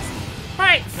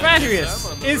 Right,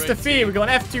 Thaddeus is defeated. We got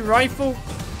an F2 rifle.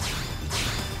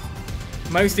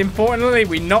 Most importantly,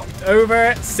 we knocked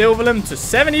over Sylvalum to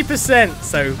 70%.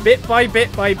 So bit by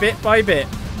bit by bit by bit,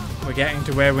 we're getting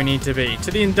to where we need to be.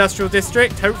 To the industrial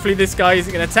district. Hopefully this guy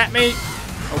isn't going to attack me.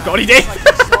 Oh god, he did.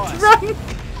 Run.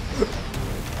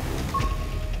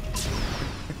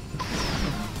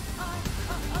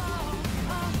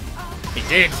 He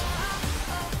did.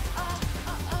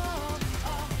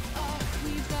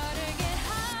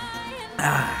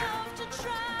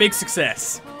 Big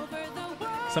success.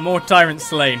 Some more Tyrant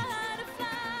Slaying.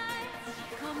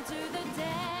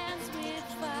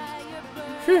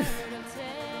 Whew.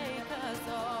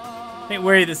 A bit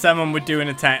worried that someone would do an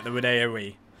attack that would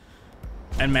AoE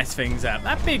and mess things up.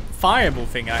 That big fireball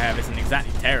thing I have isn't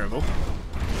exactly terrible.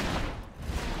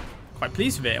 Quite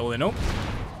pleased with it all in all.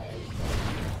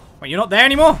 Wait, you're not there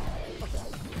anymore?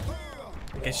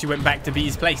 I guess she went back to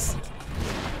B's place.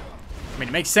 I mean,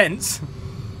 it makes sense.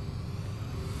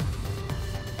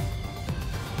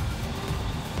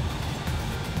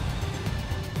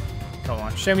 Come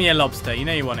on, show me a lobster. You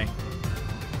know you want it.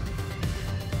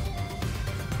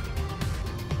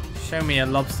 Show me a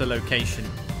lobster location.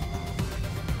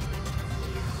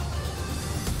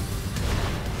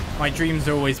 My dreams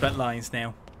are always but lies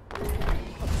now.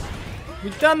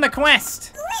 We've done the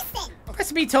quest.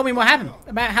 Professor B told me what happened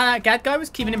about how that Gadd guy was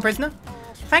keeping him prisoner.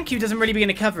 Thank you doesn't really begin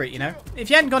to cover it, you know. If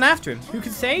you hadn't gone after him, who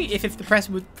could say if the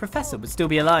professor would still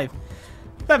be alive?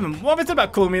 Bevan, what was it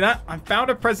about calling me that? I'm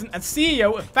founder, president, and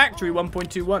CEO of Factory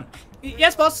 1.21.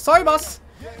 Yes, boss. Sorry, boss.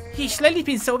 He's lately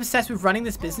been so obsessed with running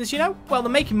this business, you know? Well, the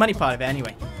making money part of it,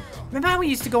 anyway. Remember how we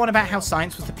used to go on about how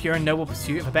science was the pure and noble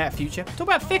pursuit of a better future? Talk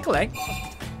about fickle, eh?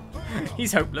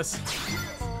 He's hopeless.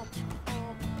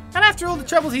 And after all the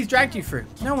troubles he's dragged you through,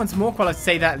 no one's more qualified to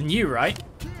say that than you, right?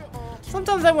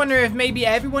 Sometimes I wonder if maybe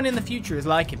everyone in the future is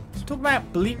like him. Talk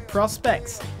about bleak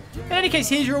prospects. In any case,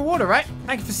 here's your reward, alright?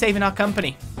 Thank you for saving our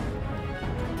company.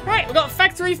 Right, we've got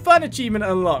Factory Fun achievement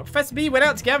unlocked. Professor B went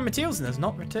out to gather materials and has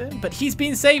not returned, but he's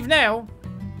been saved now.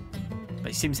 But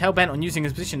he seems hell-bent on using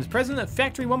his position as president of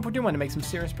Factory 1.21 to make some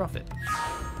serious profit.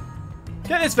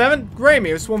 Get this, Bevan. Graham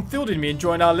here swarmed fielded me and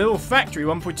joined our little Factory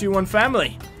 1.21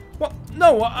 family. What?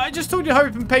 No, I just told you to hurry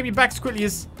up and pay me back as quickly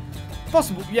as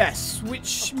possible. Yes,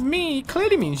 which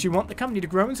clearly means you want the company to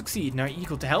grow and succeed and are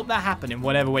eager to help that happen in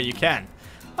whatever way you can.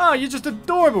 Oh, you're just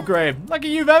adorable, Graham. Lucky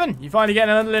you, Bevan. You finally get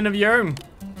an underling of your own.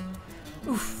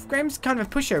 Oof, Graham's kind of a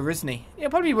pushover, isn't he? He'll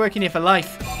probably be working here for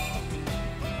life.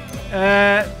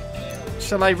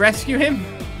 Shall I rescue him?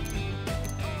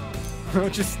 Or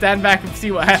just stand back and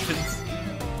see what happens?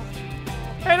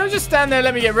 Hey, don't just stand there and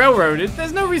let me get railroaded.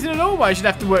 There's no reason at all why I should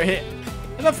have to work here.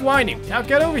 Enough whining. Now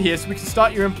get over here so we can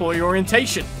start your employee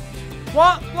orientation.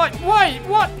 What? Like, why?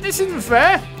 What? This isn't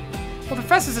fair. Well, the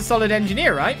Professor's a solid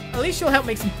engineer, right? At least you'll help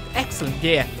make some excellent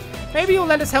gear. Maybe you'll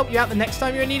let us help you out the next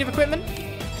time you're in need of equipment?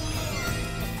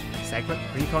 Segment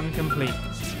recon complete.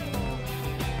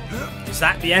 Is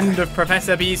that the end of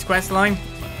Professor B's quest line?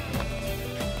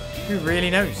 Who really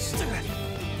knows?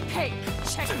 Hey,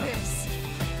 check this.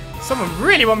 Someone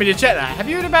really want me to check that. Have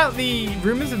you heard about the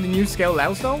rumors of the new scale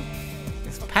Laos doll?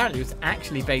 Apparently it was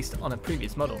actually based on a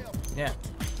previous model. Yeah.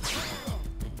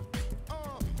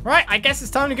 Right, I guess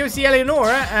it's time to go see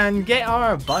Eleonora and get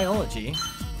our biology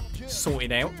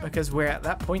sorted out because we're at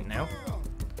that point now.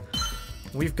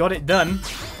 We've got it done.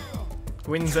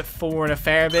 Wins at 4 and a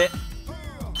fair bit.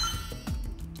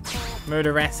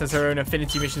 Murderess has her own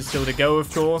affinity mission still to go,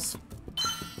 of course.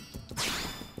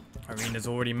 Arena's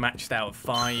already maxed out at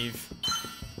 5.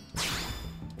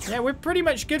 Yeah, we're pretty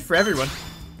much good for everyone.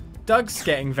 Doug's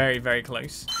getting very, very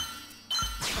close.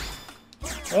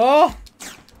 Oh!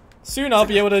 Soon I'll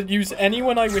be able to use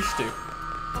anyone I wish to.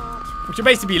 Which will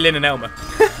basically be Lynn and Elmer.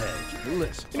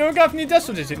 You know a guy from the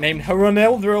industrial district named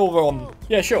Haroneldron?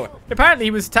 Yeah, sure. Apparently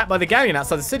he was attacked by the galleon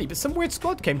outside the city, but some weird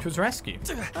squad came to his rescue.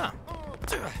 Ah.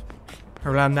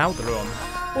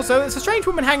 Haroneldron. Also, there's a strange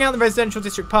woman hanging out in the residential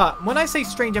district park. When I say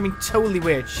strange, I mean totally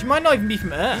weird. She might not even be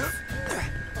from Earth.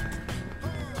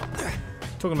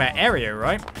 Talking about area,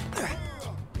 right?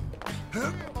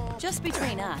 Just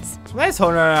between us. There's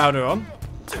Honor on.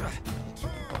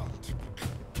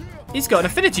 He's got an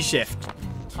affinity shift.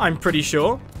 I'm pretty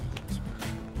sure.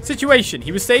 Situation.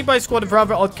 He was saved by a squad of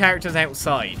rather odd characters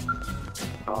outside.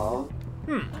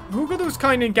 Who could those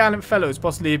kind and gallant fellows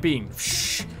possibly have been?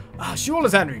 Sure,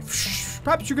 Olizandri.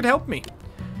 Perhaps you could help me.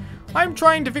 I'm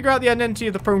trying to figure out the identity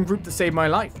of the prone group that saved my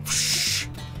life.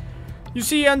 You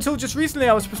see, until just recently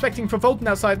I was prospecting for Volton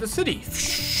outside the city.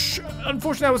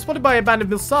 Unfortunately, I was spotted by a band of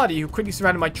Milsadi who quickly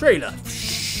surrounded my trailer.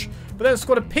 But then a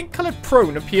squad of pink-coloured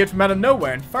prone appeared from out of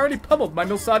nowhere and thoroughly pummeled my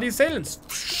Milsadi assailants.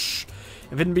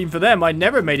 If it hadn't been for them, I'd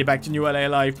never have made it back to New LA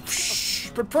alive.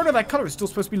 But prone of that colour is still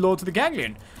supposed to be loyal to the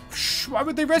ganglion. Why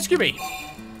would they rescue me?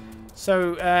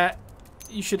 So,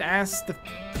 you should ask the...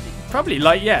 Probably,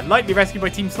 likely rescued by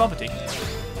Team Sloppity.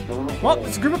 What?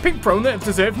 It's a group of pink prone that have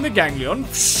deserted from the ganglion?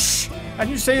 And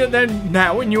you say that they're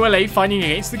now in ULA fighting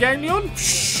against the ganglion?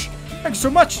 Thanks so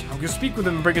much. I'll go speak with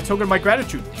them and bring a token of my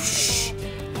gratitude.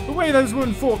 The way those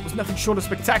women fought was nothing short of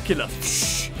spectacular.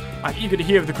 I'm eager to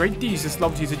hear of the great deeds this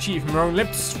Sloppity achieved from her own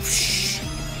lips.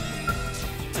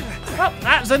 Well,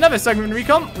 that's another segment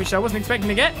recon, which I wasn't expecting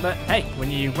to get, but hey,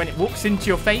 when it walks into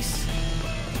your face,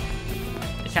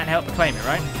 you can't help but claim it,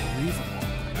 right?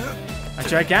 A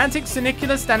gigantic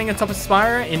funicular standing atop a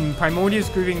spire in Primordia's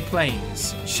grooving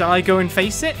plains. Shall I go and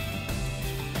face it?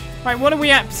 Right, what are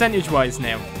we at percentage-wise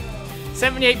now?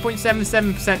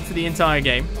 78.77% for the entire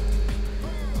game.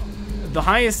 The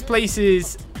highest place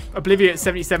is Oblivion at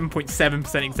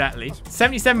 77.7% exactly.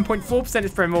 77.4%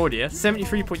 is Primordia.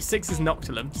 73.6 is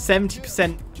Noctilum.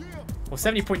 70% or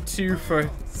 70.2 for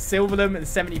Sylvalum and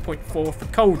 70.4 for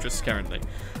Coldress currently.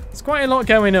 There's quite a lot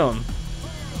going on.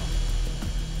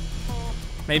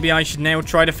 Maybe I should now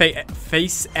try to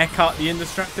face Eckhart the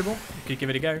Indestructible. We could give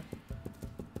it a go.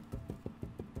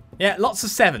 Yeah, lots of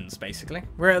 7s basically.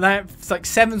 We're at that. It's like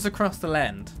 7s across the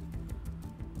land.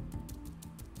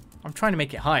 I'm trying to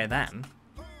make it higher than.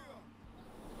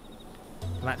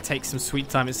 That takes some sweet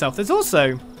time itself. There's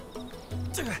also...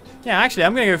 Yeah, actually,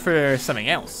 I'm going to go for something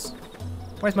else.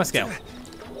 Where's my scale?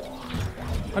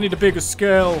 I need a bigger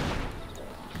scale.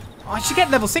 Oh, I should get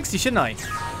level 60, shouldn't I?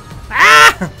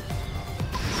 Ah!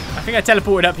 I think I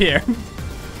teleported up here.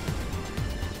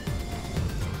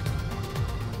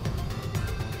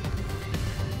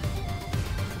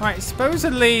 Right,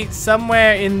 supposedly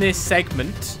somewhere in this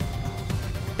segment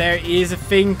there is a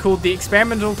thing called the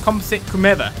Experimental Composite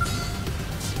Kumeva.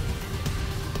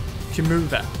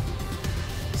 Kumeva.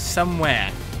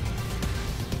 Somewhere.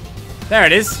 There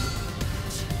it is.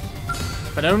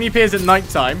 But it only appears at night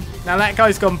time. Now that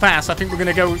guy's gone past. I think we're going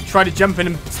to go try to jump in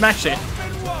and smash it.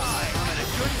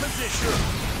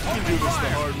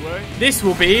 This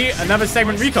will be another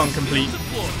segment recon complete.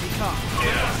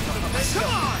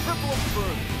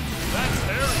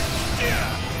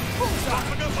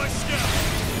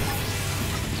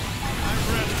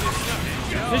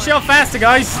 Finish it off faster,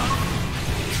 guys.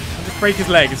 I'll just break his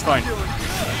leg, it's fine.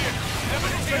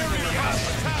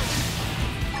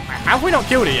 How have we not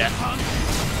killed it yet?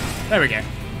 There we go.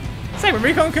 Segment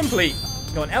recon complete.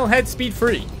 Got an L-head speed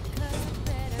 3.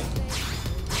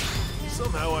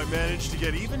 Somehow I managed to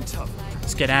get even tougher.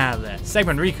 Let's get out of there.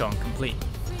 Segment recon complete.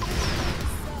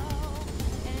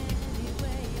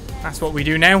 That's what we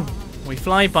do now. We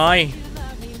fly by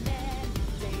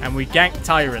and we gank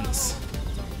tyrants.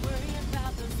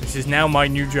 This is now my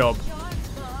new job.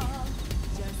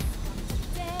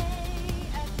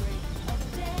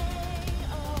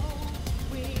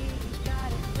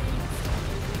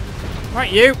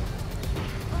 Right, you.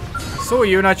 I saw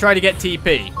you and I tried to get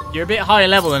TP. You're a bit higher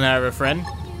level than ever, friend.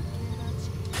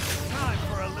 Time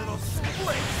for a little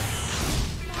split.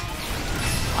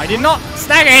 I did not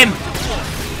snag him.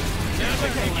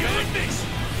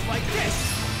 Like this.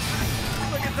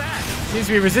 Look at that. Seems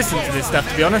to be resistant to this stuff,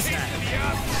 to be honest.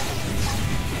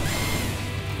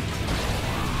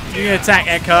 You can attack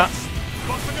Eckhart.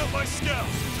 Buffing up my scout.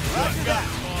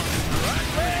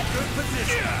 Good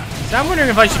position. So I'm wondering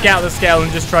if I should get out of the scale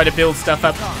and just try to build stuff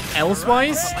up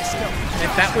elsewise. And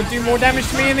if that would do more damage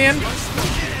to me in the end.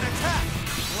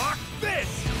 Block this.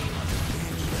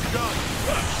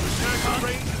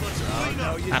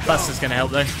 That buster's going to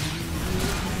help though.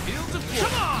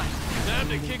 Come on. Time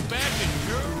to kick back and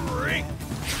drink.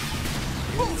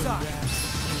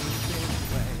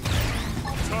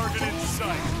 Target in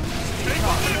sight. Take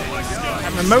on my scout. I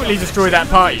haven't remotely destroyed that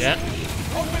part yet.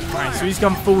 Alright, so he's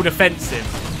gone full defensive.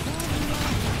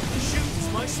 Shoots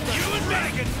my stuff. You and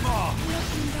Dragon Claw.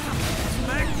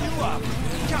 Smack you up.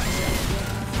 Gotcha.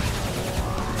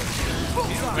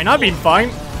 I mean, I've been fine.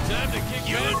 Time to kick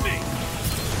you and me.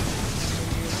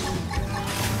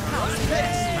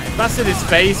 Right, busted his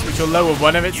face, which will lower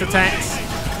one of its attacks.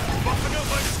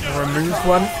 Or remove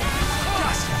one.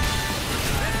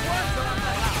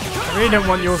 I really don't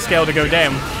want your scale to go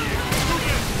down.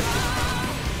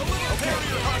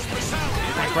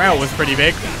 That growl was pretty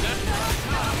big.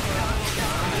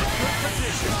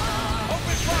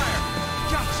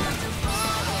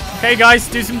 Okay guys,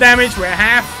 do some damage. We're at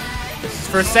half. This is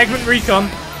for a segment recon.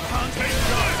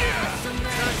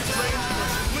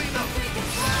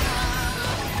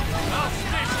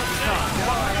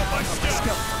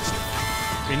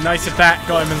 Be nice if that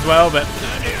got him as well, but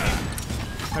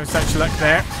no such luck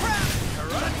there.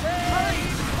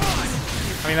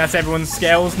 I mean, that's everyone's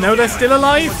scales. No, they're still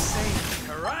alive.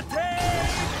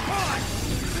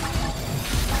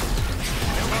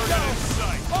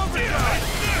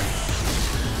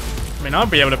 I mean, I'll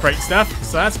be able to break stuff,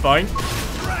 so that's fine.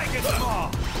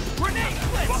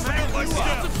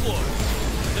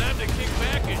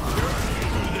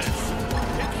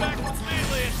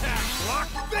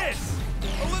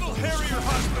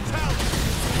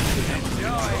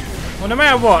 Well, no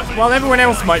matter what, while everyone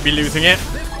else might be losing it,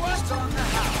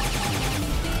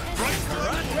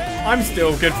 I'm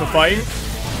still good for fighting.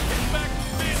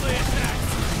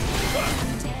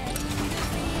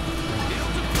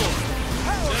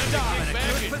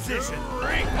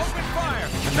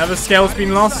 Another scale's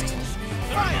been lost.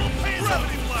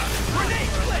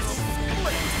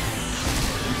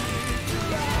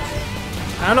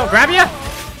 I'll not grab you?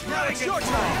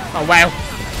 Oh wow.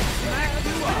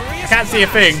 Can't see a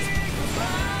thing.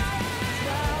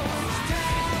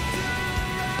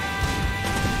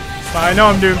 But I know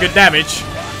I'm doing good damage.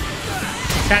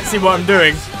 Can't see what I'm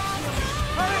doing.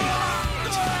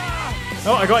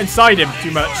 Oh, I got inside him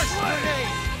too much.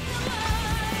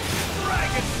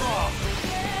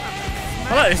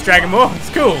 I like this Dragon Ball. It's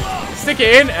cool. Stick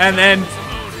it in and then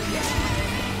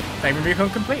segment recon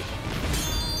complete.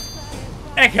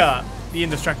 Eckhart, the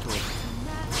indestructible,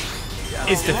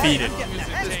 is defeated.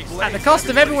 At the cost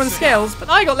of everyone's scales, but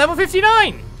I got level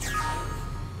 59!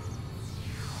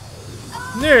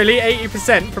 Nearly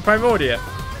 80% for Primordia.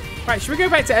 Right, should we go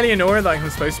back to Eleonora like I'm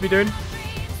supposed to be doing?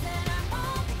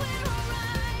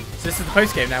 So this is the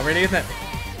post game now, really, isn't it?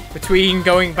 Between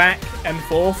going back and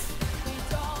forth,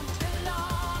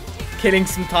 killing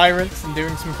some tyrants and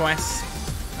doing some quests.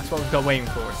 That's what we've got waiting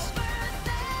for us.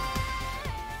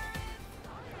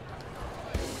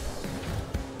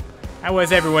 How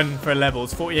was everyone for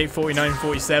levels? 48, 49,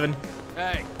 47.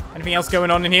 Hey. Anything else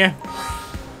going on in here?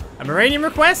 A Moranian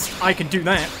request? I can do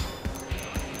that.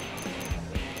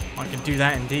 I can do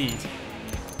that indeed.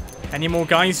 Any more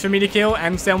guys for me to kill?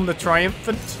 Anselm the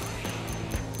Triumphant.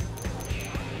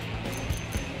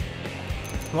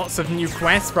 Lots of new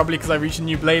quests, probably because I reached a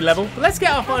new blade level. But let's get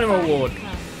our final award.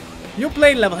 Your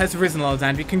blade level has risen,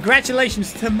 Olizandri.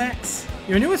 Congratulations to Max.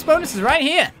 Your newest bonus is right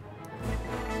here.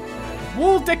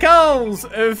 Wall decals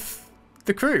of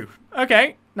the crew.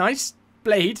 Okay, nice.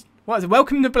 Blade. What is it?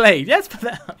 Welcome to Blade. Yes, put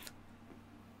that up.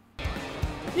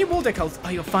 New wall decals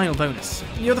are your final bonus.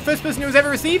 You're the first person who has ever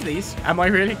received these. Am I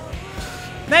really?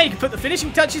 Now you can put the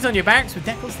finishing touches on your barracks with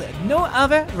decals that no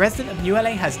other resident of New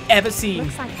LA has ever seen.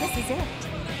 Looks like this is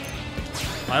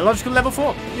it. Biological level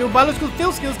 4. Your biological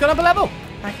field skills got up a level.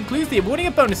 That concludes the awarding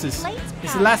of bonuses. This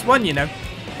is the last one, you know.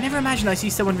 I never imagined I see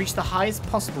someone reach the highest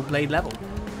possible blade level.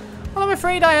 Well, I'm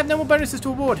afraid I have no more bonuses to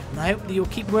award. I hope that you'll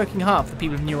keep working hard for the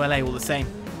people of New LA all the same.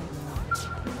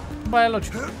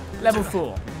 Biological. Level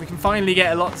 4. We can finally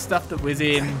get a lot of stuff that was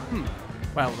in,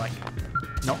 well, like,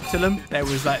 Noctilum. There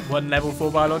was, like, one level 4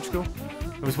 biological.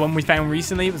 There was one we found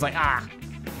recently. It was like, ah.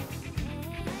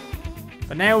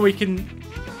 But now we can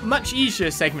much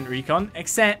easier segment recon,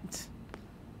 except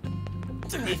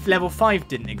if level 5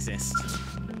 didn't exist.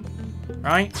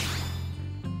 Right?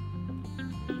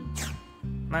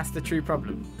 That's the true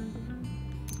problem.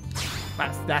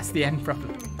 That's the end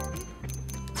problem.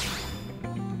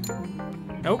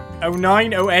 Oh,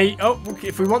 09, 08. Oh, okay,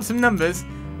 if we want some numbers,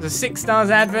 there's a 6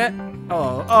 stars advert.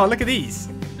 Oh, look at these.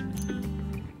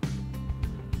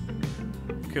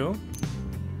 Cool.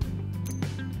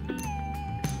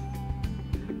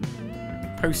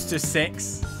 Poster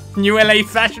 6. New LA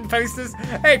fashion posters.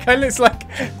 Hey, it kind of looks like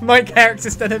my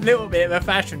character's done a little bit of a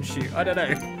fashion shoot. I don't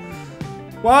know.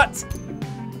 What?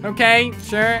 Okay,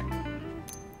 sure.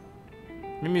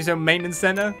 Museum Maintenance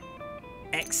Center.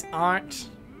 X Art.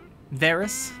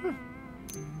 Verus.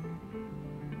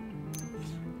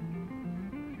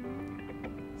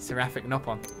 Seraphic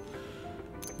Nopon.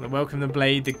 Welcome the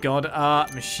Blade, the God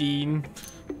Art Machine.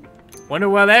 Wonder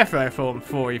why they're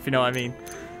for, if you know what I mean.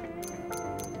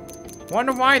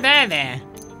 Wonder why they're there.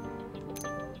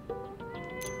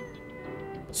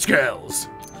 Sk scales.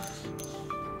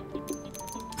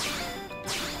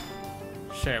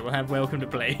 Sure, we'll have welcome to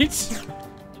Blades.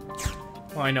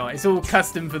 Why not? It's all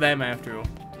custom for them after all.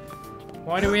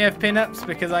 Why do we have pinups?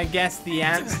 Because I guess the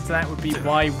answer to that would be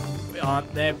why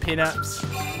aren't there pinups?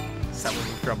 Someone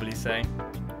would probably say.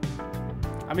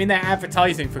 I mean, they're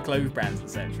advertising for clothes brands,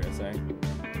 etc. So,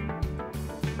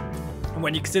 and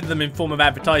when you consider them in form of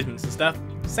advertisements and stuff,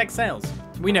 sex sales.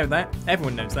 We know that.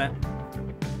 Everyone knows that.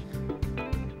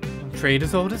 Trade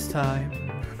as old as time.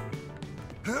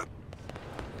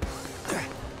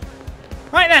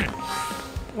 Right then,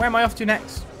 where am I off to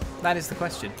next? That is the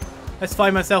question. Let's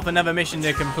find myself another mission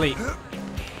to complete.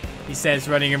 He says,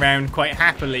 running around quite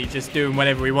happily, just doing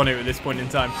whatever we want to at this point in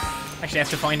time. Actually, I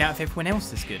have to find out if everyone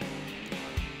else is good.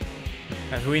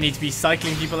 We need to be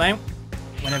cycling people out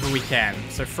whenever we can.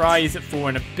 So Fry is at 4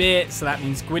 and a bit, so that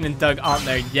means Gwyn and Doug aren't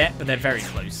there yet, but they're very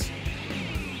close.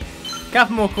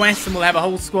 Couple more quests and we'll have a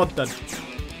whole squad done.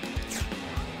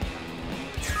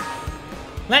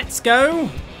 Let's go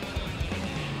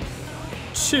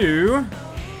to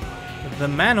the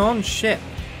man on ship.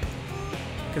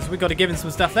 Because we got to give him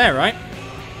some stuff there, right?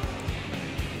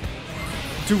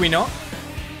 Do we not?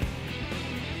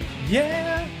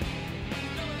 Yeah.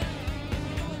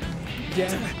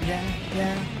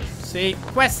 Yeah. See,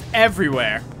 quests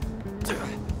everywhere.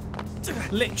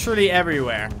 Literally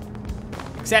everywhere.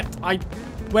 Except oh,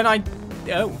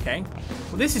 okay.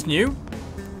 Well, this is new.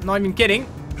 Not even kidding.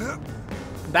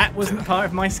 That wasn't part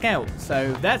of my scout,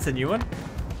 so that's a new one.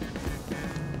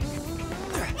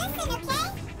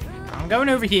 I'm going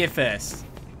over here first.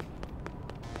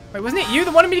 Wait, wasn't it you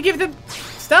that wanted me to give the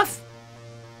stuff?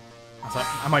 I was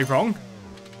like, am I wrong?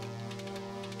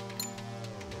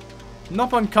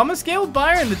 Not uncommon skill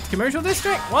buyer in the commercial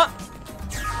district? What?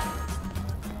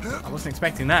 I wasn't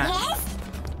expecting that.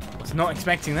 Was not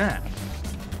expecting that.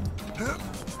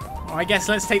 Well, I guess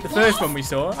let's take the first one we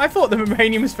saw. I thought the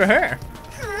vibranium was for her.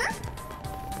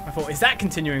 I thought, is that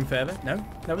continuing further? No,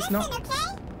 it's not.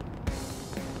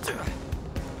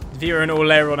 Vera and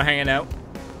Olair are hanging out.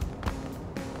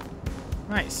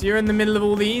 Right, so you're in the middle of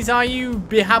all these, are you,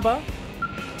 Bihaba?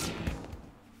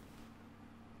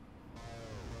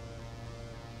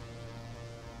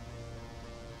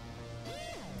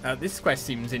 This quest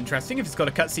seems interesting if it's got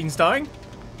a cutscene starring.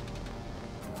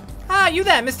 Ah, you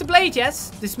there, Mr. Blade,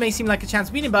 yes? This may seem like a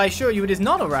chance meeting, but I assure you it is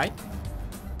not alright.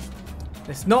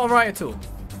 It's not alright at all.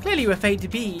 Clearly you were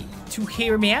fated to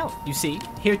hear me out, you see.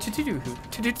 Here to.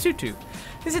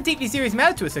 This is a deeply serious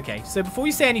matter to us, okay? So before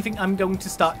you say anything, I'm going to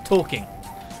start talking.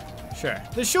 Sure.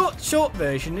 The short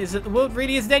version is that the world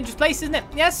really is a dangerous place, isn't it?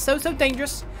 Yes, so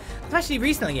dangerous. Especially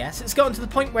recently, yes. It's gotten to the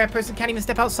point where a person can't even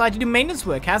step outside to do maintenance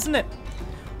work, hasn't it?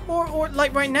 Or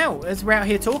like right now, as we're out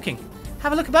here talking.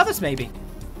 Have a look above us, maybe.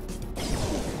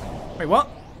 Wait, what?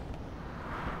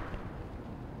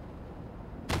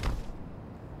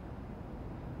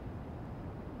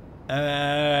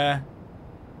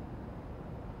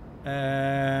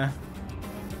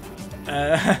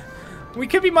 We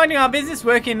could be minding our business,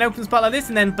 working in an open spot like this,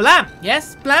 and then blam!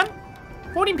 Yes, blam?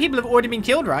 14 people have already been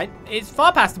killed, right? It's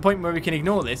far past the point where we can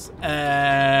ignore this.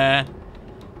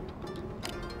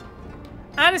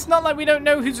 And it's not like we don't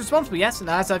know who's responsible, yes? And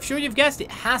as I'm sure you've guessed, it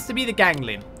has to be the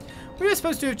ganglion. We were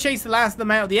supposed to have chased the last of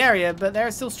them out of the area, but there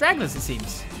are still stragglers, it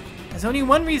seems. There's only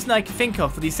one reason I can think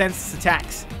of for these senseless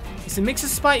attacks. It's a mix of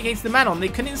spite against the Manon they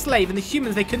couldn't enslave and the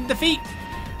humans they couldn't defeat.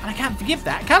 And I can't forgive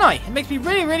that, can I? It makes me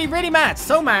really mad.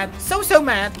 So mad. So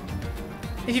mad.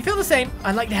 If you feel the same,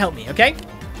 I'd like to help me, okay?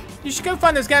 You should go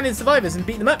find those Gandian survivors and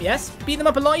beat them up, yes? Beat them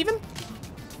up a lot, even?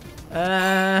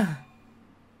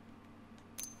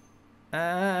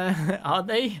 Are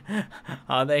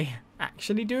they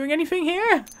actually doing anything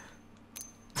here?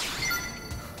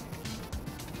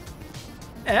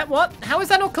 What? How is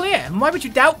that not clear? And why would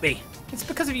you doubt me? It's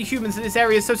because of you humans that this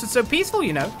area is so peaceful,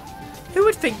 you know? Who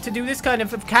would think to do this kind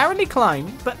of cowardly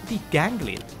climb but the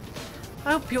ganglion?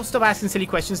 I hope you'll stop asking silly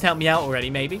questions to help me out already,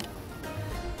 maybe.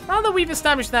 Now that we've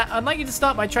established that, I'd like you to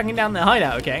start by tracking down their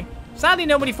hideout, okay? Sadly,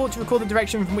 nobody thought to record the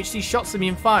direction from which these shots are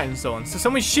being fired and so on, so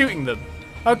someone's shooting them.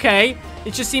 Okay,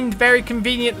 it just seemed very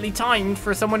conveniently timed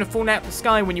for someone to fall out the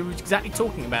sky when you were exactly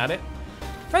talking about it.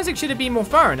 Forensic should have been more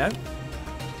thorough, no?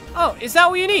 Oh, is that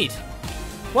what you need?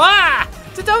 Wah!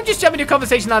 So don't just jump into a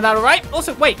conversation like that, alright?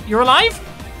 Also, wait, you're alive?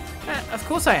 Of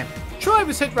course I am. Troy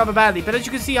was hurt rather badly, but as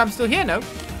you can see, I'm still here, no?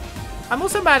 I'm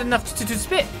also mad enough to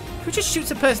spit. Who just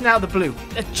shoots a person out of the blue?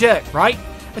 A jerk, right?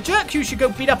 A jerk who should go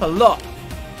beat up a lot.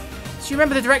 Do you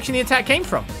remember the direction the attack came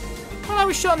from? Well, I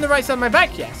was shot on the right side of my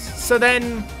back, yes. So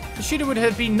then, the shooter would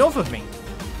have been north of me.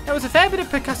 There was a fair bit of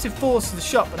percussive force to the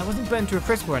shot, but I wasn't burned to a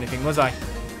crisp or anything, was I?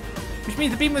 which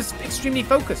means the beam was extremely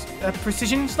focused. A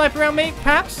precision sniper round, mate,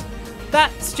 perhaps?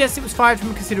 That suggests it was fired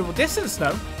from a considerable distance,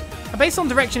 though. And based on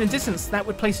direction and distance, that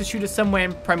would place the shooter somewhere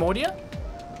in Primordia?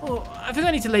 Oh, I think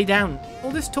I need to lay down.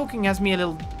 All this talking has me a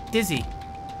little dizzy.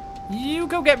 You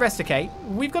go get rest, okay?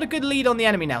 We've got a good lead on the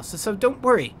enemy now, so don't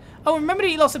worry. Oh, remember to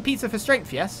eat lots of pizza for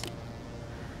strength, yes?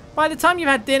 By the time you've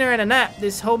had dinner and a nap,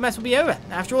 this whole mess will be over.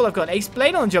 After all, I've got an ace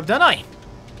blade on the job, don't I?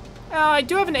 I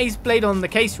do have an ace blade on the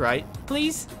case, right?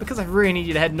 Please? Because I really need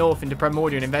you to head north into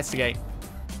Primordia and investigate.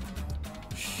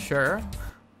 Sure.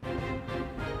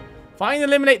 Find and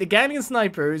eliminate the Gannigan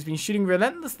sniper who's been shooting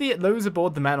relentlessly at those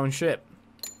aboard the man on ship.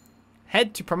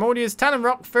 Head to Primordia's Talon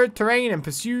Rock third terrain and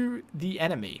pursue the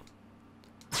enemy.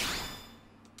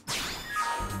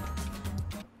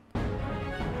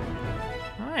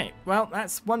 Alright, well,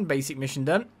 that's one basic mission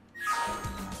done.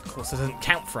 Of course, it doesn't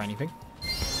count for anything.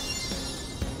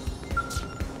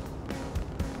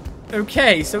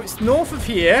 Okay, so it's north of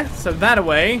here, so that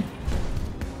away.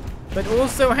 But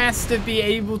also has to be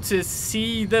able to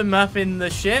see them up in the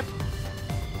ship.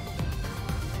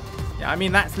 Yeah, I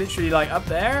mean, that's literally like up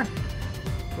there.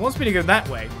 It wants me to go that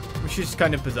way, which is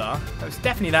kind of bizarre. So it's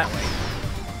definitely that way.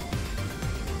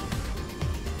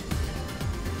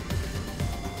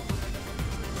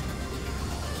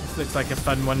 This looks like a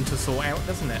fun one to sort out,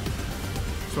 doesn't it?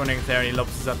 Just wondering if there are any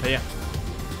lobsters up here.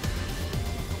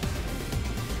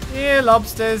 Here,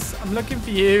 lobsters. I'm looking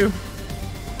for you.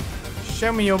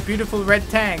 Show me your beautiful red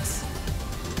tags.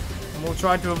 And we'll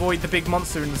try to avoid the big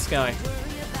monster in the sky.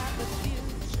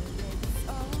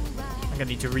 I'm gonna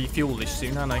need to refuel this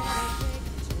soon, aren't I?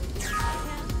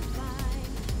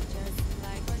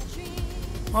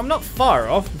 Well, I'm not far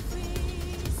off.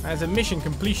 There's a mission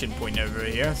completion point over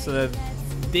here, so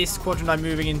this quadrant I'm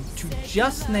moving into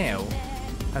just now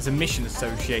has a mission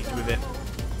associated with it.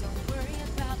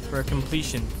 For a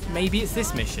completion. Maybe it's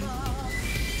this mission.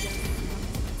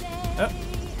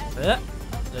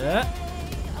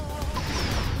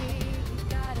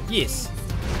 Yes.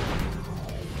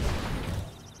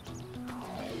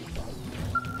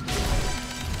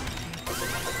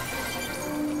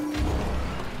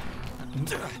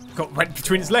 Got right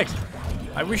between his legs.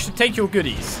 I wish to take your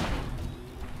goodies.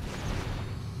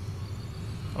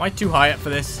 Am I too high up for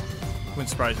this? Wouldn't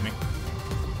surprise me.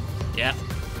 Yeah.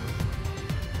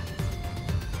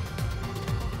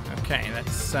 Okay,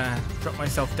 let's drop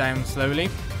myself down slowly.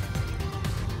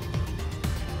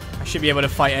 I should be able to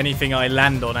fight anything I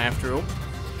land on after all.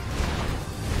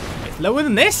 It's lower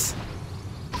than this?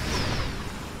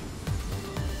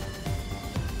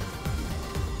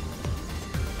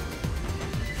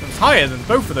 It's higher than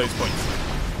both of those points.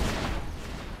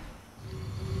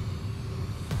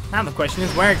 Now the question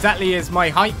is, where exactly is my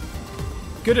height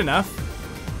good enough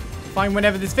to find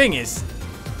whatever this thing is?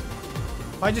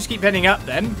 If I just keep heading up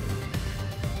then...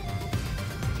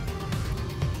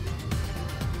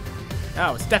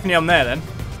 Oh, it's definitely on there then.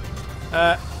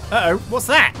 Uh-oh, what's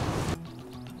that?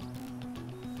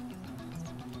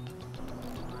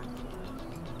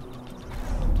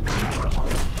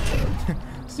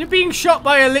 So you're being shot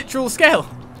by a literal scale.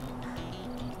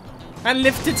 And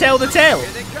live to tell the tale.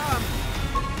 Here they come.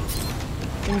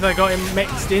 Seems I got him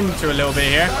mixed into a little bit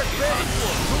here.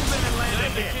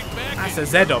 That's a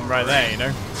Zedom right there, you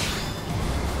know.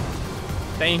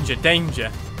 Danger,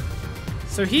 danger.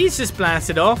 So he's just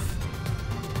blasted off.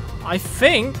 I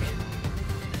think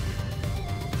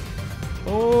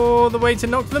all the way to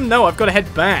Noctilum? No, I've got to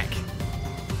head back.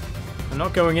 I'm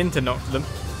not going into Noctilum.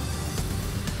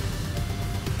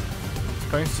 I'm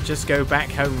supposed to just go back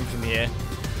home from here.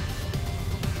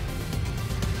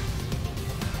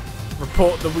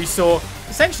 Report that we saw.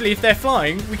 Essentially, if they're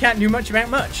flying, we can't do much about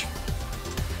much.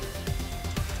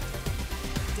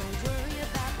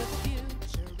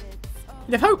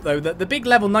 You'd have hoped, though, that the big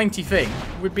level 90 thing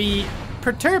would be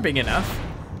perturbing enough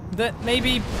that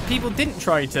maybe people didn't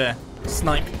try to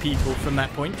snipe people from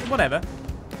that point. Whatever.